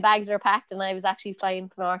 my bags are packed and I was actually flying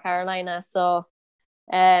to North Carolina. So,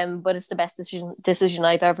 but it's the best decision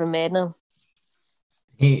I've ever made now.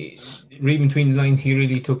 He, reading between the lines, he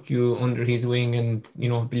really took you under his wing and,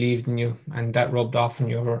 believed in you, and that rubbed off in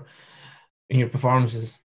your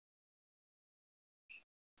performances.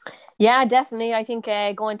 Yeah, definitely. I think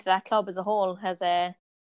going to that club as a whole has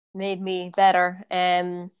made me better.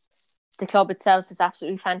 The club itself is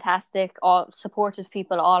absolutely fantastic. All supportive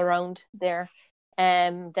people all around there.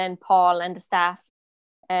 Then Paul and the staff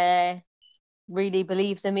uh, really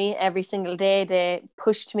believed in me every single day. They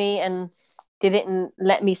pushed me and they didn't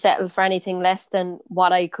let me settle for anything less than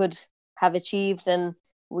what I could have achieved and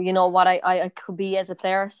what I could be as a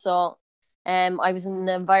player. So I was in an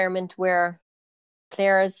environment where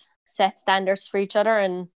players set standards for each other,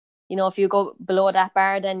 and if you go below that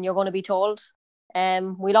bar, then you're going to be told.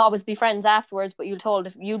 We'll always be friends afterwards, but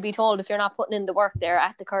you'll be told if you're not putting in the work there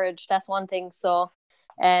at the Courage. That's one thing. So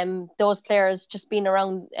those players, just being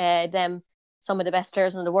around them, some of the best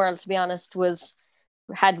players in the world, to be honest,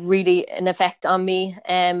 had really an effect on me.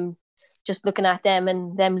 Just looking at them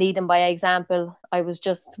and them leading by example, I was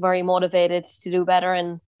just very motivated to do better.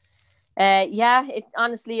 And yeah,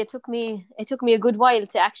 it took me a good while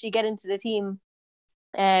to actually get into the team.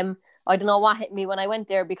 I don't know what hit me when I went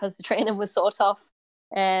there because the training was so tough.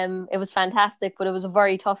 It was fantastic, but it was a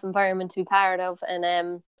very tough environment to be part of,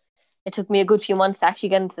 and it took me a good few months to actually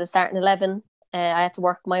get into the starting 11. I had to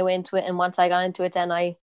work my way into it, and once I got into it, then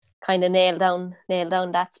I kind of nailed down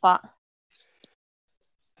that spot.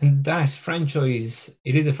 And that franchise,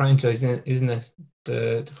 it is a franchise, isn't it?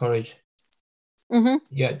 The Courage. Mm-hmm.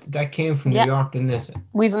 Yeah, that came from New Yeah, York, didn't it?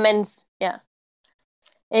 we've immense. Yeah,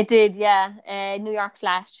 it did. Yeah, New York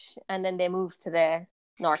Flash, and then they moved to the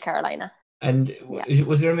North Carolina. And Yeah.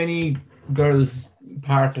 was there many girls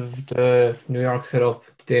part of the New York setup?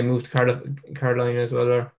 Did they move to Carolina as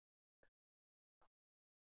well, or?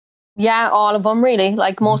 Yeah, all of them really.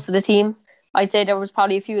 Like most of the team, I'd say there was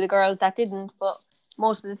probably a few of the girls that didn't, but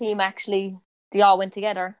most of the team actually they all went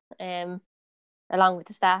together, along with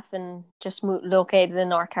the staff, and just located in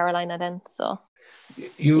North Carolina then. So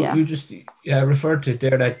You yeah. you just referred to it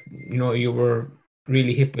there that you were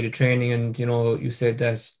really hit by the training, and you said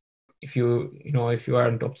that if you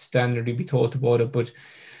aren't up to standard, you'd be told about it, but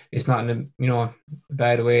it's not in a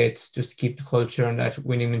bad way. It's just to keep the culture and that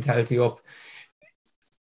winning mentality up.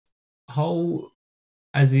 How,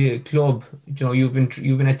 as a club, you've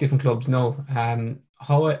been at different clubs now.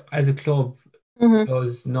 How as a club Mm-hmm.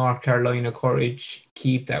 does North Carolina Courage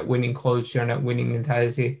keep that winning culture and that winning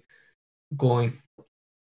mentality going?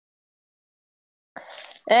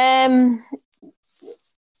 Um,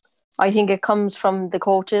 I think it comes from the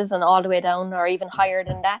coaches and all the way down, or even higher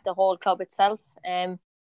than that, the whole club itself.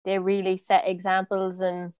 They really set examples,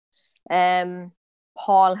 and um,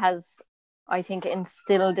 Paul has, I think,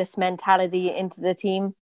 instilled this mentality into the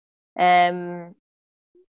team. Um,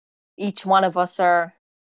 each one of us are,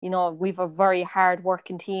 we've a very hard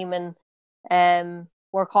working team, and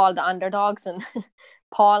we're called the underdogs. And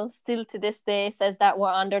Paul still to this day says that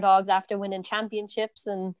we're underdogs after winning championships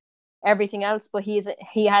and everything else, but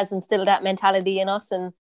he has instilled that mentality in us,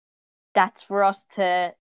 and that's for us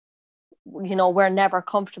to, we're never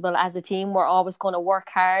comfortable as a team. We're always going to work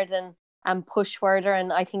hard and push further,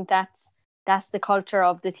 and I think that's the culture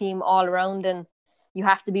of the team all around, and you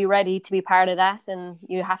have to be ready to be part of that, and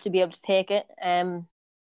you have to be able to take it.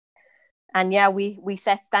 And yeah, we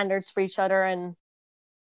set standards for each other, and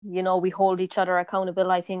we hold each other accountable,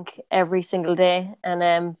 I think, every single day,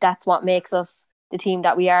 and that's what makes us the team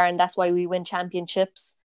that we are, and that's why we win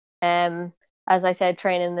championships. As I said,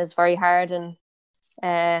 training is very hard, and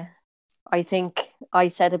I think I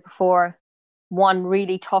said it before, one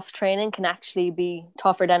really tough training can actually be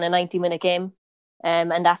tougher than a 90-minute game,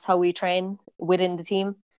 and that's how we train within the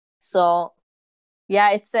team. So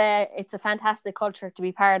yeah, it's a fantastic culture to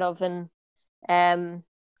be part of, and um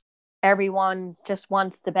everyone just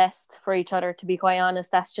wants the best for each other, to be quite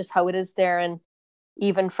honest. That's just how it is there. And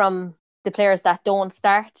even from the players that don't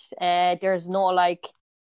start, there's no like,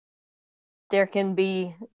 there can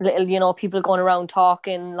be little, people going around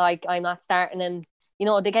talking like I'm not starting, and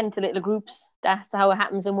they get into little groups. That's how it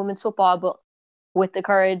happens in women's football. But with the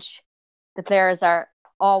Courage, the players are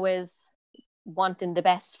always wanting the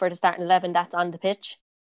best for the starting 11 that's on the pitch,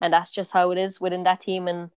 and that's just how it is within that team.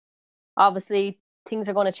 And obviously things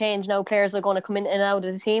are going to change now. Players are going to come in and out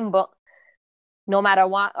of the team, but no matter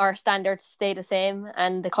what, our standards stay the same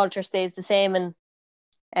and the culture stays the same, and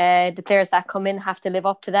the players that come in have to live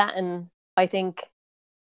up to that. And I think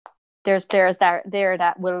there's players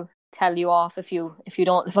that will tell you off if you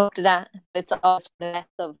don't live up to that. It's always for the best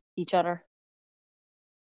of each other.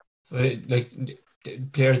 So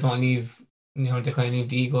players don't leave, they kind of leave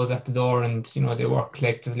the egos at the door, and they work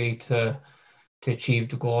collectively to achieve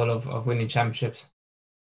the goal of winning championships.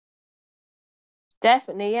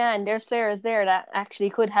 Definitely, yeah. And there's players there that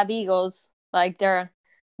actually could have egos, like they're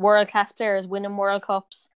world-class players winning World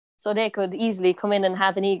Cups, so they could easily come in and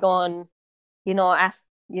have an ego and ask,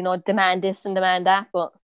 demand this and demand that,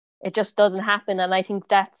 but it just doesn't happen. And I think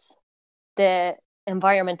that's the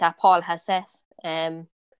environment that Paul has set.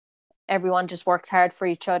 Everyone just works hard for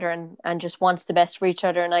each other and just wants the best for each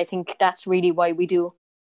other, and I think that's really why we do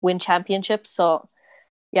win championships. So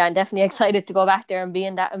yeah, I'm definitely excited to go back there and be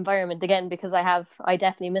in that environment again, because I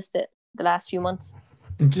definitely missed it the last few months.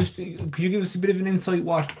 And just could you give us a bit of an insight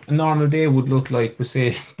what a normal day would look like, we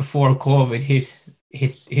say, before COVID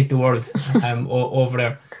hit the world over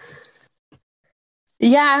there?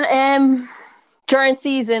 Yeah, during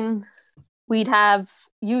season we'd have,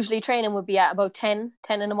 usually training would be at about 10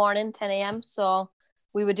 in the morning, 10 a.m. So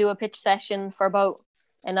we would do a pitch session for about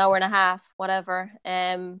an hour and a half, whatever.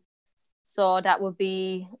 So that would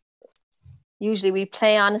be, usually we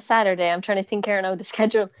play on a Saturday. I'm trying to think here now the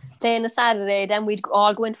schedule. Play on a Saturday, then we'd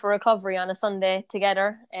all go in for recovery on a Sunday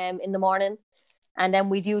together in the morning. And then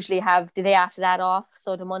we'd usually have the day after that off,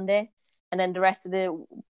 so the Monday. And then the rest of the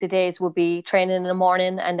days would be training in the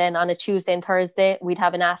morning. And then on a Tuesday and Thursday, we'd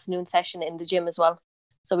have an afternoon session in the gym as well.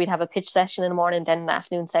 So we'd have a pitch session in the morning, then an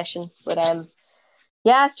afternoon session. But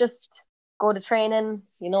yeah, it's just go to training,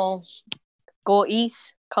 go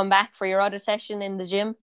eat, come back for your other session in the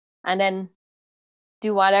gym, and then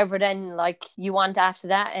do whatever then like you want after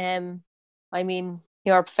that. I mean,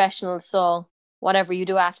 you're a professional, so whatever you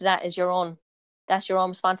do after that is that's your own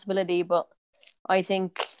responsibility. But I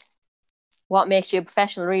think what makes you a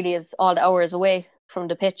professional really is all the hours away from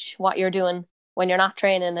the pitch, what you're doing when you're not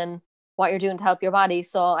training and what you're doing to help your body.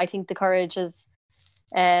 So I think the courage is,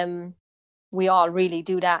 we all really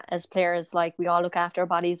do that as players. Like, we all look after our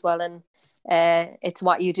bodies well, and it's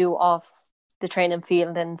what you do off the training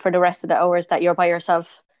field and for the rest of the hours that you're by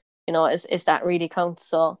yourself, is that really counts.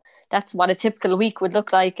 So that's what a typical week would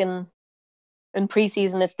look like. And in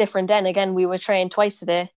pre-season it's different. Then again, we would train twice a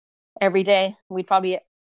day, every day. We'd probably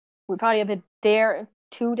have a day or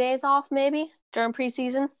 2 days off maybe during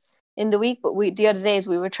pre-season in the week, but the other days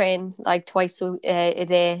we would train like twice a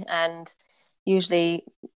day, and usually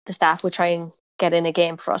the staff would try and get in a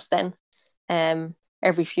game for us then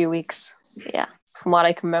every few weeks. Yeah, from what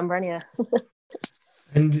I can remember anyway.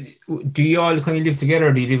 And do you all kind of live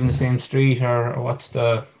together? Do you live in the same street, or what's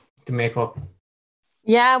the makeup?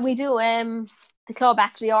 Yeah, we do. The club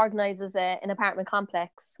actually organises an apartment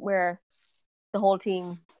complex where the whole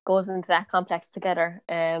team goes into that complex together,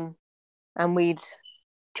 and we'd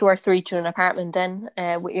 2 or 3 to an apartment then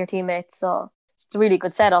with your teammates. So it's a really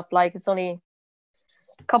good setup. Like, it's only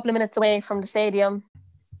a couple of minutes away from the stadium,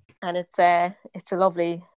 and it's a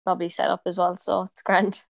lovely setup as well. So it's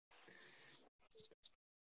grand.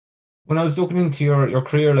 When I was looking into your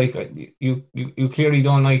career, like, you clearly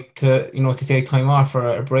don't like to to take time off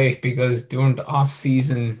for a break, because during the off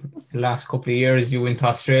season the last couple of years you went to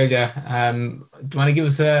Australia. Do you want to give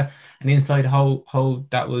us an insight how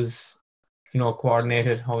that was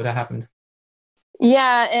coordinated, how that happened?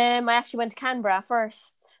 Yeah, I actually went to Canberra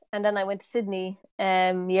first, and then I went to Sydney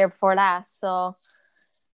year before last. So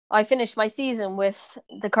I finished my season with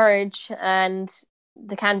the Courage, and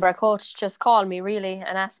the Canberra coach just called me really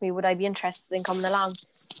and asked me would I be interested in coming along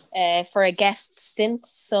for a guest stint.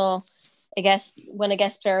 So I guess when a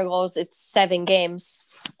guest player goes, it's 7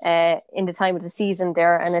 games in the time of the season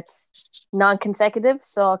there, and it's non-consecutive,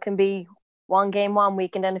 so it can be 1 game 1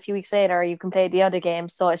 week, and then a few weeks later you can play the other game.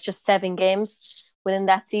 So it's just 7 games within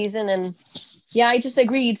that season. And yeah, I just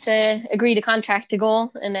agreed the contract to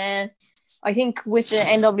go. And I think with the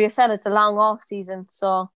NWSL it's a long off season,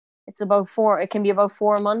 so it can be about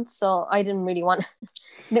 4 months. So I didn't really want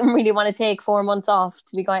to take 4 months off,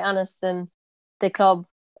 to be quite honest. And the club,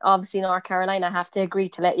 obviously North Carolina, have to agree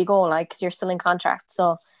to let you go, like, because you're still in contract.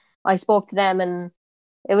 So I spoke to them, and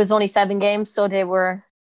it was only 7 games, so they were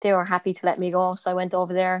happy to let me go. So I went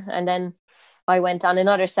over there, and then I went on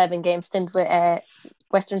another 7-game stint with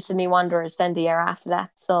Western Sydney Wanderers then the year after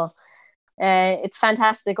that. So it's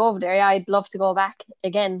fantastic over there. Yeah, I'd love to go back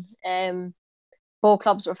again. Both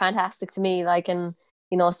clubs were fantastic to me, like, and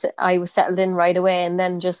I was settled in right away. And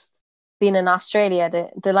then just being in Australia,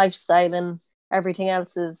 the lifestyle and everything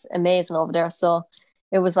else is amazing over there. So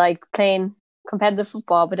it was like playing competitive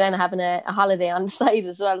football, but then having a holiday on the side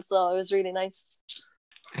as well. So it was really nice.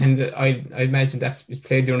 And I imagine that's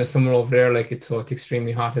played during the summer over there, like it's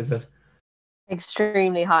extremely hot, is it?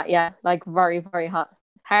 Extremely hot, yeah, like very, very hot.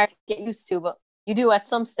 Hard to get used to, but you do at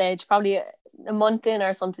some stage, probably a month in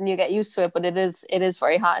or something, you get used to it. But it is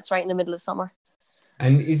very hot. It's right in the middle of summer.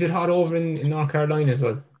 And is it hot over in North Carolina as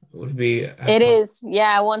well? Would it be as It hot? is,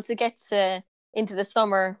 yeah. Once it gets into the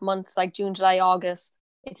summer months like June, July, August,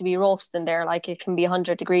 it'll be roasting there. Like it can be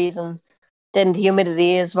 100 degrees, and then the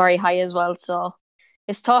humidity is very high as well. So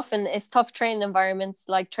it's tough, and it's tough training environments,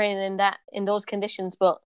 like training in those conditions.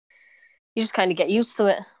 But you just kind of get used to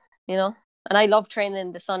it. And I love training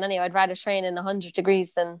in the sun anyway. I'd rather train in 100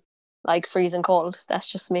 degrees than like freezing cold. That's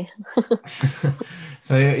just me.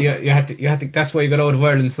 So you had to that's why you got out of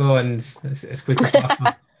Ireland so and as quick as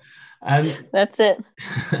possible. And That's it.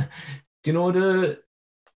 do you know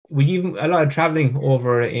we even a lot of traveling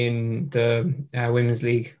over in the women's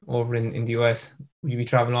league over in the US? Would you be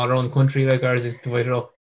traveling all around the country like, or is it divided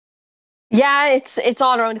up? Yeah, it's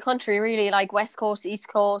all around the country really, like West Coast, East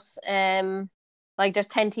Coast. Like there's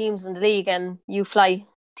 10 teams in the league, and you fly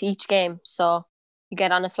to each game. So you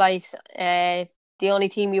get on a flight. The only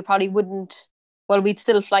team you probably wouldn't, well, we'd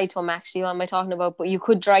still fly to them actually. What am I talking about? But you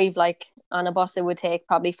could drive like on a bus. It would take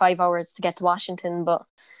probably 5 hours to get to Washington, but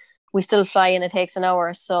we still fly and it takes an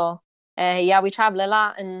hour. So yeah, we travel a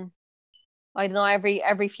lot, and I don't know,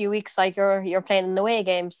 every few weeks, like you're playing an away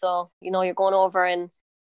game. So you're going over and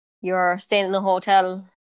you're staying in a hotel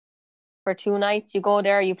for 2 nights. You go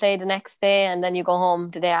there, you play the next day, and then you go home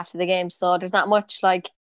the day after the game. So there's not much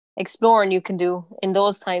like exploring you can do in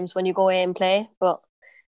those times when you go away and play. But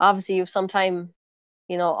obviously you have some time,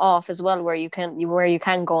 off as well, where you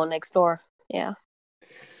can go and explore. Yeah.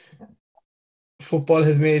 Football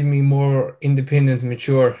has made me more independent and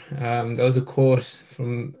mature. That was a quote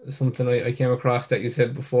from something I came across that you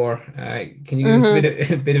said before. Can you give us a hmm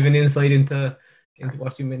bit, a bit of an insight into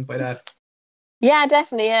what you meant by that? Yeah,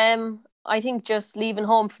 definitely. I think just leaving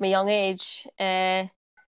home from a young age, I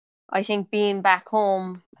think being back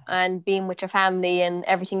home and being with your family and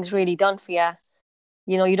everything's really done for you.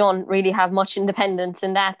 You don't really have much independence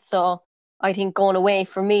in that. So I think going away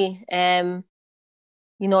for me,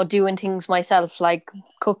 doing things myself, like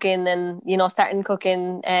cooking and, starting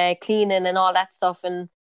cooking, cleaning and all that stuff, and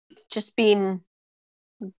just being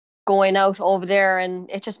going out over there, and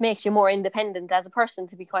it just makes you more independent as a person,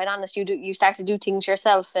 to be quite honest. You start to do things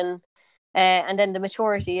yourself, and then the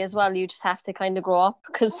maturity as well. You just have to kind of grow up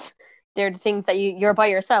because they're the things that you're by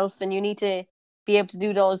yourself, and you need to be able to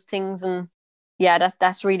do those things. And yeah,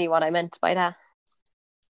 that's really what I meant by that.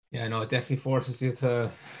 Yeah, no, it definitely forces you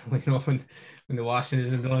to, when the washing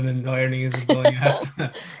isn't done and the ironing isn't done, you have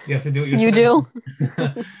to do it You yourself.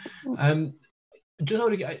 do. Um, just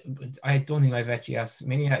out of, I don't think I've actually asked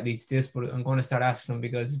many athletes this, but I'm going to start asking them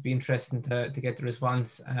because it'd be interesting to get the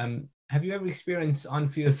response. Have you ever experienced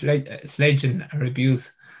on-field sledging or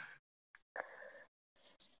abuse?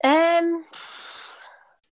 um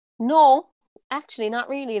no, actually not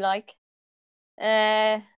really. Like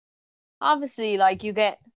uh obviously, like you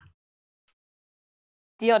get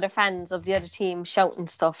the other fans of the other team shouting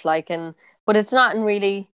stuff, like, and but it's not in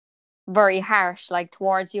really very harsh like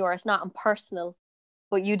towards you, or it's not impersonal.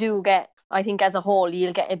 But you do get, I think as a whole,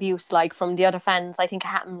 you'll get abuse like from the other fans. I think it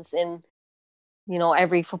happens in,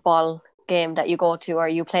 every football game that you go to or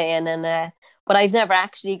you play in. And but I've never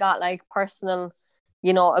actually got like personal,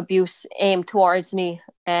 abuse aimed towards me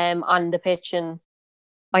on the pitch. And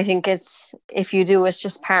I think it's, if you do, it's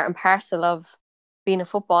just part and parcel of being a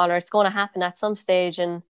footballer. It's going to happen at some stage,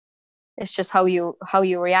 and it's just how you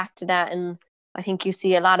react to that. And I think you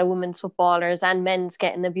see a lot of women's footballers and men's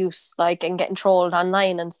getting abuse, like, and getting trolled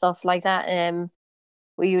online and stuff like that.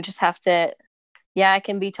 Where you just have to, yeah, it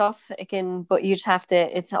can be tough. It can, but you just have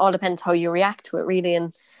to. It all depends how you react to it, really.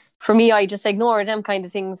 And for me, I just ignore them kind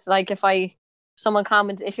of things. Like someone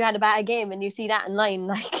comment, if you had a bad game and you see that online,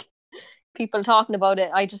 like people talking about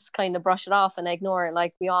it, I just kind of brush it off and ignore it.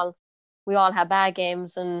 Like we all have bad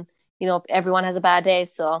games, and everyone has a bad day.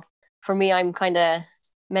 So for me, I'm kind of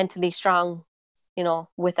mentally strong,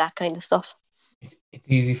 with that kind of stuff. It's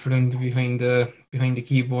easy for them to be behind the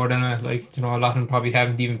keyboard, and like a lot of them probably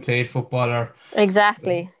haven't even played football or.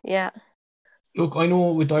 Exactly. Yeah. Look, I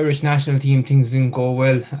know with the Irish national team things didn't go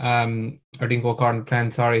well, or didn't go according to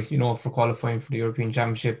plan, sorry, for qualifying for the European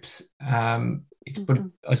Championships. But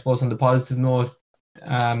Mhm. I suppose on the positive note,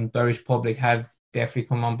 the Irish public have definitely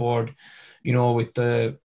come on board, with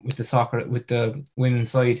the soccer, with the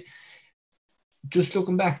women's side. Just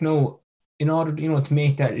looking back now, in order, to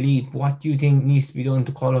make that leap, what do you think needs to be done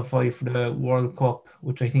to qualify for the World Cup,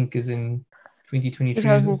 which I think is in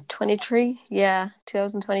 2023, is it? 2023. Yeah,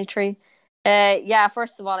 2023. Yeah,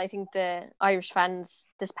 first of all, I think the Irish fans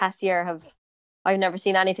this past year I've never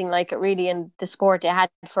seen anything like it really in the sport they had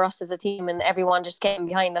for us as a team, and everyone just came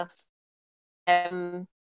behind us. Um,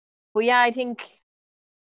 but yeah, I think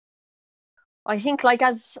like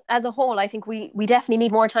as a whole, I think we definitely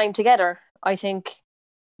need more time together. I think,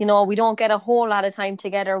 we don't get a whole lot of time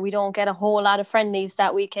together. We don't get a whole lot of friendlies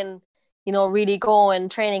that we can, really go and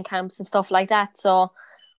training camps and stuff like that. So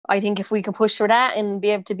I think if we can push for that and be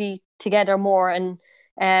able to be together more and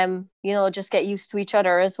just get used to each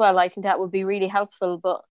other as well, I think that would be really helpful.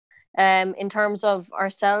 But in terms of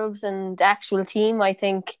ourselves and the actual team, I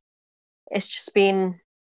think it's just been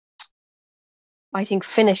I think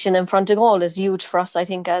finishing in front of goal is huge for us. I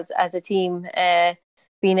think as a team,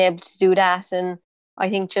 being able to do that, and I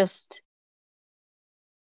think just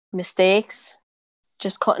mistakes,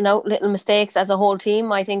 just cutting out little mistakes as a whole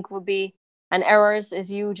team, I think would be, and errors is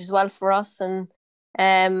huge as well for us, and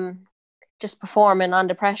um, just performing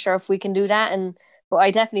under pressure if we can do that. And but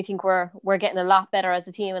I definitely think we're getting a lot better as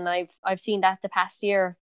a team, and I've seen that the past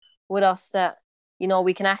year with us that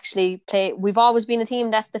we can actually play. We've always been a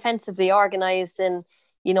team that's defensively organized and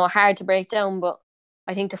hard to break down, but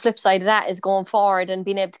I think the flip side of that is going forward and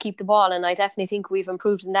being able to keep the ball, and I definitely think we've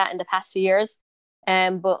improved in that in the past few years.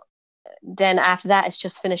 But then after that, it's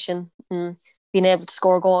just finishing and being able to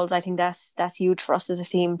score goals. I think that's huge for us as a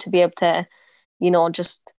team to be able to,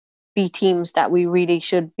 just beat teams that we really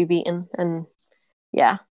should be beating. And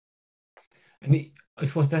yeah. I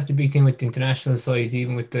suppose that's the big thing with the international sides,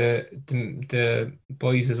 even with the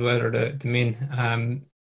boys as well, or the men.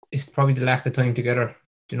 It's probably the lack of time together.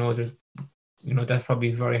 There's that's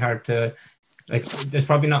probably very hard to, like. There's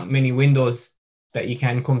probably not many windows that you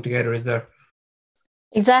can come together, is there?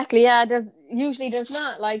 Exactly. Yeah. There's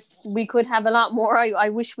not, like, we could have a lot more. I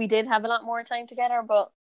wish we did have a lot more time together,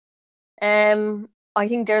 but I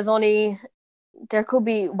think there could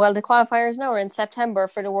be, well, the qualifiers now are in September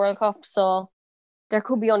for the World Cup, so there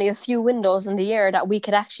could be only a few windows in the year that we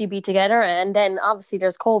could actually be together. And then obviously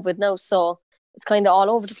there's COVID now, so it's kind of all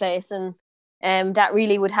over the place. And that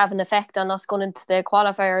really would have an effect on us going into the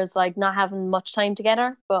qualifiers, like not having much time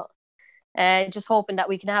together. But just hoping that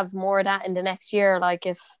we can have more of that in the next year, like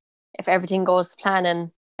if everything goes to plan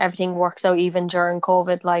and everything works out even during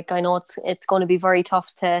COVID. Like, I know it's going to be very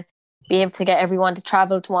tough to be able to get everyone to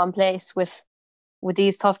travel to one place with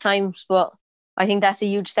these tough times, but I think that's a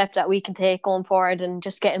huge step that we can take going forward, and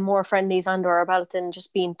just getting more friendlies under our belt and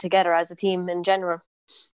just being together as a team in general.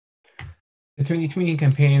 The 2020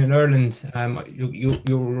 campaign in Ireland,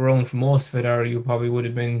 you were around for most of it, or you probably would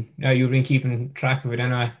have been. You've been keeping track of it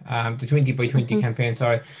anyway. The 20 by 20 Mhm. campaign,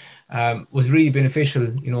 sorry, was really beneficial.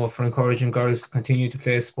 For encouraging girls to continue to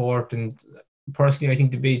play sport. And personally, I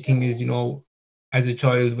think the big thing is, as a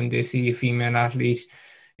child, when they see a female athlete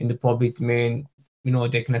in the public domain,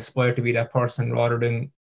 they can aspire to be that person rather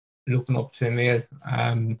than looking up to a male.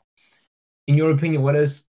 In your opinion, what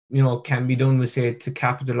is can be done, we say, to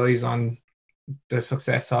capitalize on the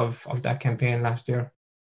success of that campaign last year?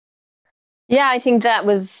 Yeah, I think that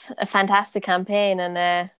was a fantastic campaign,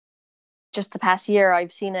 and just the past year,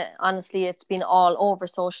 I've seen it. Honestly, it's been all over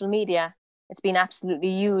social media. It's been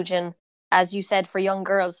absolutely huge, and as you said, for young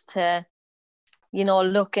girls to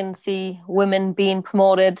look and see women being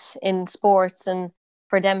promoted in sports, and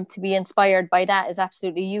for them to be inspired by that is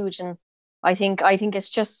absolutely huge. And I think it's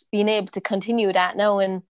just being able to continue that now.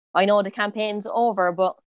 And I know the campaign's over,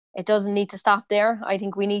 but it doesn't need to stop there. I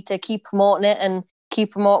think we need to keep promoting it and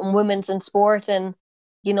keep promoting women's in sport, and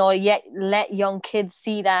yet let young kids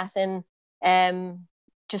see that, and um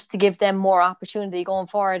just to give them more opportunity going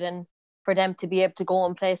forward, and for them to be able to go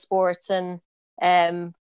and play sports, and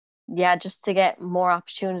um yeah, just to get more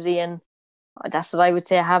opportunity. And that's what I would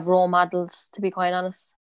say. I have role models, to be quite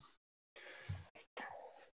honest.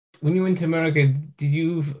 When you went to America, did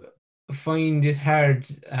you find it hard,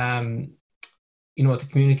 to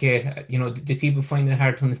communicate? Did people find it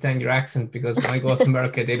hard to understand your accent? Because when I go to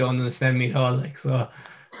America, they don't understand me at all. Like, so.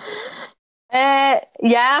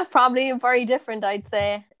 Yeah, probably very different, I'd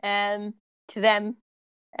say, to them.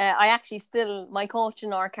 I actually still, my coach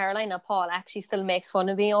in North Carolina, Paul, actually still makes fun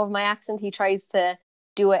of me over my accent. He tries to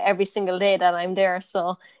do it every single day that I'm there.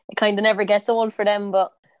 So it kind of never gets old for them.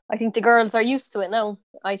 But I think the girls are used to it now.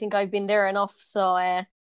 I think I've been there enough. So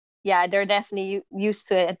yeah, they're definitely used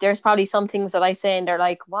to it. There's probably some things that I say and they're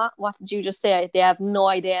like, "What? What did you just say?" They have no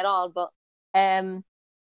idea at all. But um,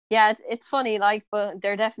 yeah, it's funny, like, but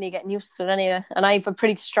they're definitely getting used to it anyway. And I have a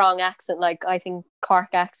pretty strong accent, like I think Cork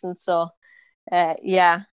accent. So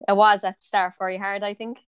yeah, it was at the start very hard, I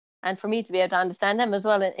think, and for me to be able to understand them as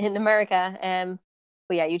well in America.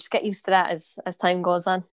 But yeah, you just get used to that as time goes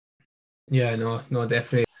on. Yeah, no,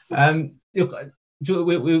 definitely. Look,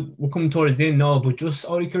 we're coming towards the end now, but just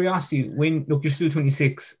out of curiosity, when look, you're still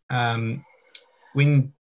 26.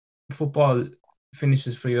 When football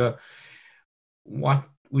finishes for you, what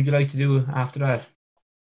would you like to do after that?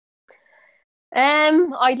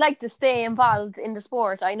 I'd like to stay involved in the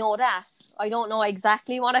sport. I know that. I don't know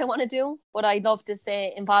exactly what I want to do, but I'd love to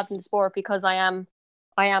stay involved in the sport because I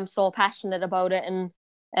am so passionate about it. And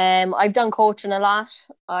I've done coaching a lot.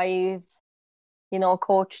 I've,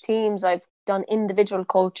 coached teams. I've done individual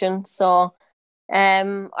coaching. So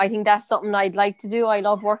I think that's something I'd like to do. I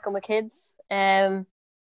love working with kids.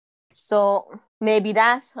 So maybe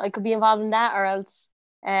that I could be involved in that, or else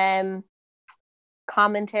um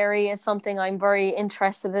commentary is something I'm very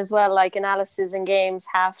interested as well, like analysis in games,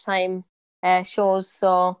 halftime shows.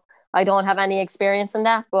 So I don't have any experience in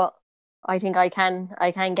that, but I think I can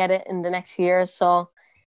get it in the next few years. So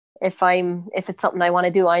if it's something I want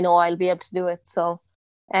to do, I know I'll be able to do it. So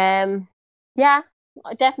um yeah,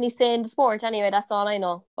 I definitely stay in the sport anyway. That's all I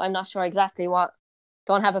know. I'm not sure exactly what.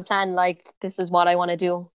 Don't have a plan like this is what I want to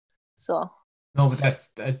do. So No, but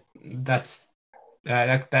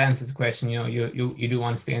that answers the question. You do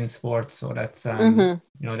want to stay in sports, so that's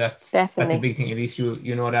that's a definitely. big thing. At least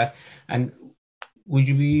you know that. And would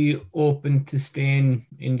you be open to staying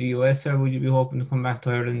in the US, or would you be hoping to come back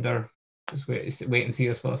to Ireland, or just wait and see,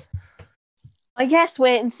 I suppose? I guess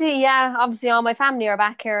wait and see. Yeah, obviously all my family are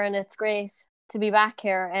back here, and it's great to be back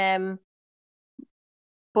here.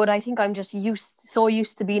 But I think I'm just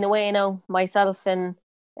used to being away now myself, and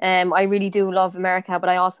I really do love America, but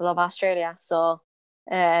I also love Australia. So,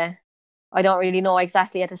 uh, I don't really know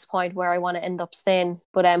exactly at this point where I want to end up staying.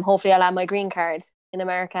 But hopefully I'll have my green card in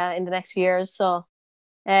America in the next few years. So,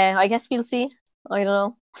 I guess we'll see. I don't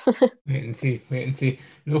know. Wait and see. Wait and see.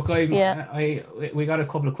 Look, Yeah. we got a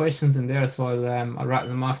couple of questions in there, so I'll rattle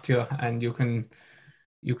them off to you, and you can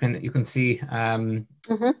see.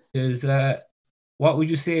 hmm Is What would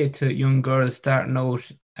you say to young girls starting out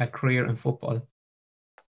a career in football?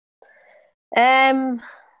 Um,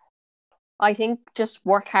 I think just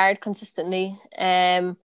work hard consistently.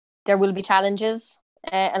 There will be challenges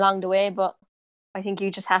along the way, but I think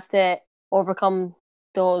you just have to overcome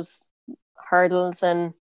those hurdles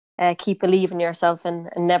and keep believing in yourself and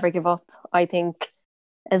never give up. I think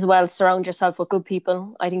as well surround yourself with good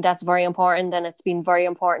people. I think that's very important, and it's been very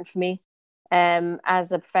important for me.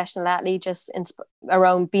 As a professional athlete, just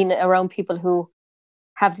around being around people who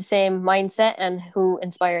have the same mindset and who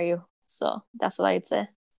inspire you. So that's what I'd say.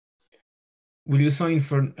 Will you sign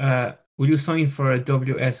for a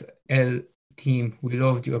WSL team? We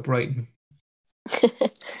loved you at Brighton.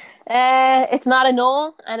 It's not a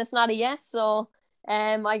no and it's not a yes. So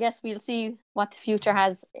I guess we'll see what the future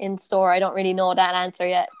has in store. I don't really know that answer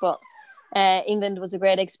yet, but England was a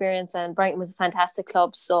great experience and Brighton was a fantastic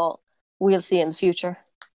club. So we'll see in the future.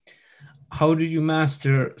 How did you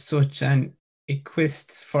master such an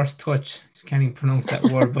equist first touch? Just can't even pronounce that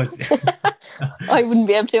word, but I wouldn't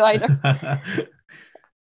be able to either.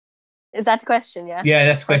 Is that the question? Yeah. yeah,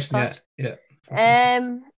 that's the First question. Yeah, touch. yeah.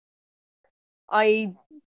 Um, I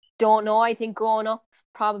don't know. I think growing up,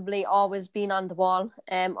 probably always been on the ball,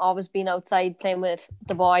 always been outside playing with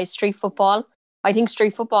the boys, street football. I think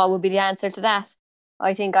street football would be the answer to that.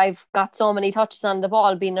 I think I've got so many touches on the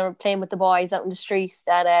ball, being playing with the boys out in the street,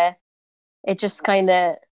 that it just kind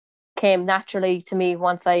of came naturally to me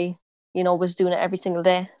once I, was doing it every single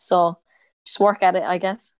day. So just work at it, I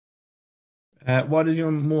guess. What is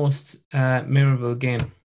your most memorable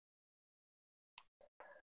game?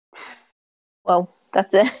 Well,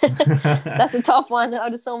 that's it. That's a tough one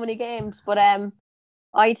out of so many games, but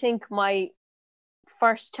I think my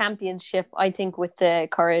first championship, I think with the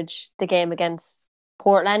Courage, the game against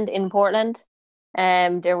Portland in Portland.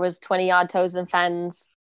 There was 20 odd thousand fans.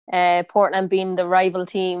 Portland being the rival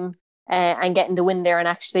team and getting the win there and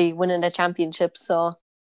actually winning the championship. So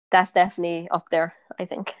that's definitely up there, I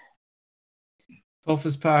think.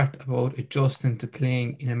 Toughest part about adjusting to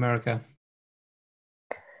playing in America?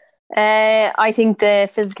 I think the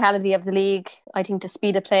physicality of the league. I think the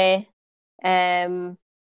speed of play. Um,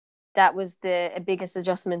 that was the biggest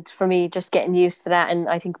adjustment for me, just getting used to that, and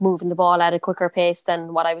I think moving the ball at a quicker pace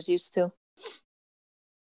than what I was used to.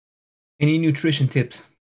 Any nutrition tips?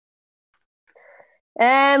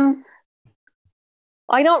 Um,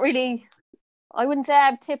 I don't really. I wouldn't say I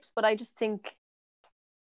have tips, but I just think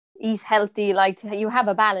eat healthy. Like you have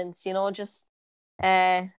a balance, Just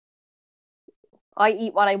uh, I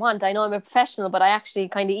eat what I want. I know I'm a professional, but I actually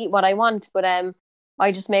kind of eat what I want. But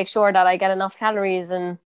I just make sure that I get enough calories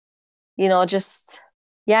and just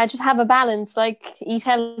Yeah, just have a balance, like eat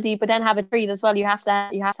healthy, but then have a treat as well. You have to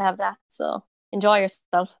have that. So enjoy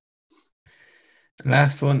yourself.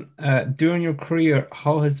 Last one. During your career,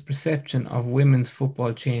 how has the perception of women's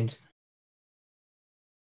football changed?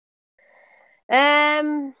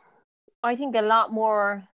 Um, I think a lot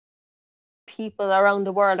more people around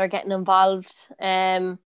the world are getting involved.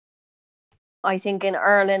 I think in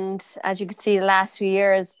Ireland, as you can see, the last few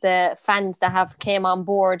years, the fans that have came on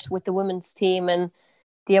board with the women's team and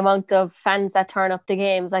the amount of fans that turn up the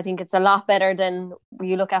games, I think it's a lot better than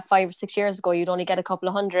you look at 5 or 6 years ago. You'd only get a couple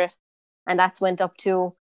of hundred, and that's went up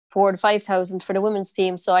to 4 to 5 thousand for the women's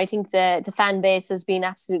team. So I think the fan base has been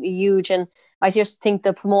absolutely huge, and I just think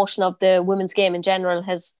the promotion of the women's game in general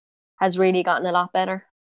has really gotten a lot better.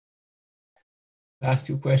 Last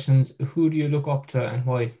two questions. Who do you look up to and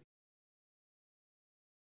why?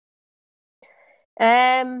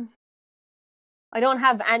 Um, I don't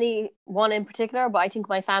have any one in particular, but I think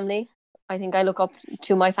my family. I think I look up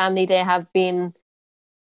to my family. They have been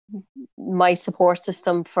my support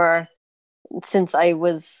system for since I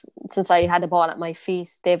had a ball at my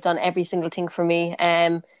feet. They've done every single thing for me.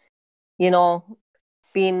 You know,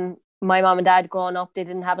 being my mom and dad growing up, they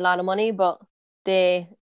didn't have a lot of money, but they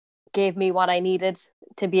gave me what I needed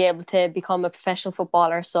to be able to become a professional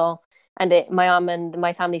footballer. So, and my mom and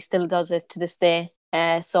my family still does it to this day.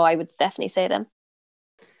 So I would definitely say them.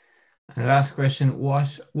 And last question,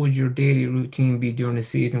 what would your daily routine be during the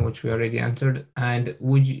season, which we already answered? And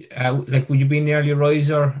would you would you be an early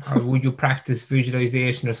riser or would you practice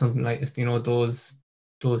visualization or something like this,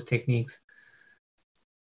 those techniques?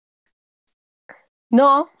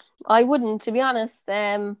 No, I wouldn't, to be honest.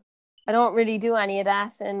 I don't really do any of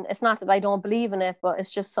that, and it's not that I don't believe in it, but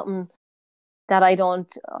it's just something that I don't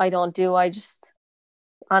do. I just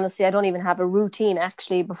honestly, I don't even have a routine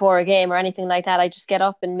actually before a game or anything like that. I just get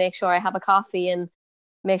up and make sure I have a coffee and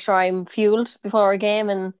make sure I'm fueled before a game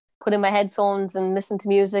and put in my headphones and listen to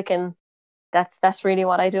music, and that's really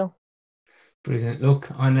what I do. Brilliant. Look,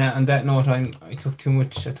 on that note, I took too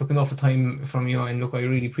much. I took enough of time from you, and look, I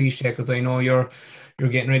really appreciate because I know you're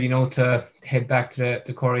getting ready now to head back to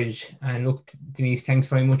the Courage. And look, Denise, thanks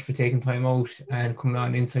very much for taking time out and coming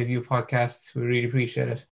on Inside View podcast. We really appreciate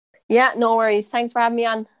it. Yeah, no worries. Thanks for having me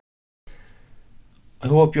on. I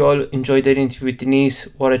hope you all enjoyed that interview with Denise.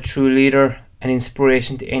 What a true leader and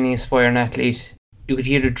inspiration to any aspiring athlete. You could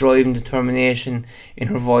hear the drive and determination in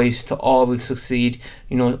her voice to always succeed,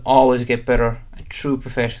 always get better. A true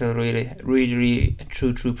professional, really a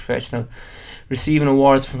true professional. Receiving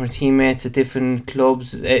awards from her teammates at different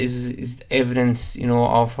clubs is evidence,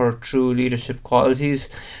 of her true leadership qualities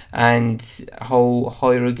and how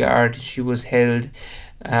high regard she was held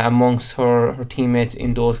amongst her teammates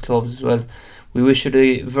in those clubs as well. We wish her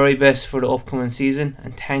the very best for the upcoming season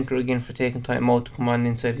and thank her again for taking time out to come on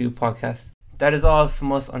Inside View podcast. That is all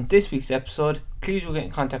from us on this week's episode. Please do get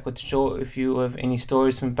in contact with the show if you have any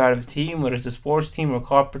stories from part of a team, whether it's a sports team or a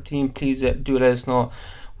corporate team. Please do let us know.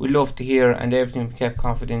 We'd love to hear, and everything will be kept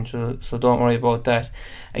confidential, so don't worry about that.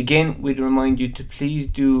 Again, we'd remind you to please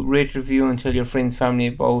do rate, review, and tell your friends, family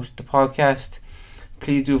about the podcast.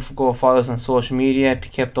 Please do go follow us on social media, be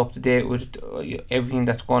kept up to date with everything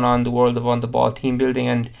that's going on in the world of On The Ball team building,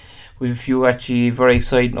 and we have a few actually very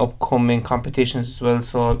exciting upcoming competitions as well,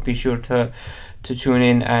 so be sure to tune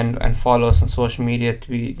in and follow us on social media to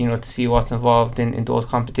be to see what's involved in those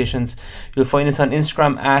competitions. You'll find us on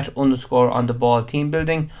Instagram at _ On The Ball team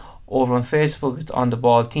building. Over on Facebook it's On The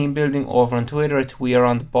Ball team building. Over on Twitter it's We Are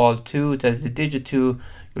On The Ball 2, that's the digit 2.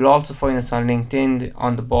 You'll also find us on LinkedIn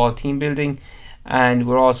On The Ball team building, and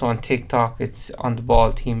we're also on TikTok, it's On The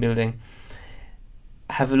Ball team building.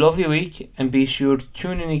 Have a lovely week and be sure to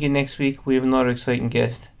tune in again next week. We have another exciting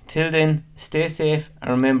guest. Till then, stay safe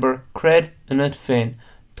and remember, cred and not fin.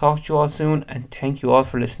 Talk to you all soon and thank you all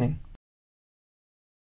for listening.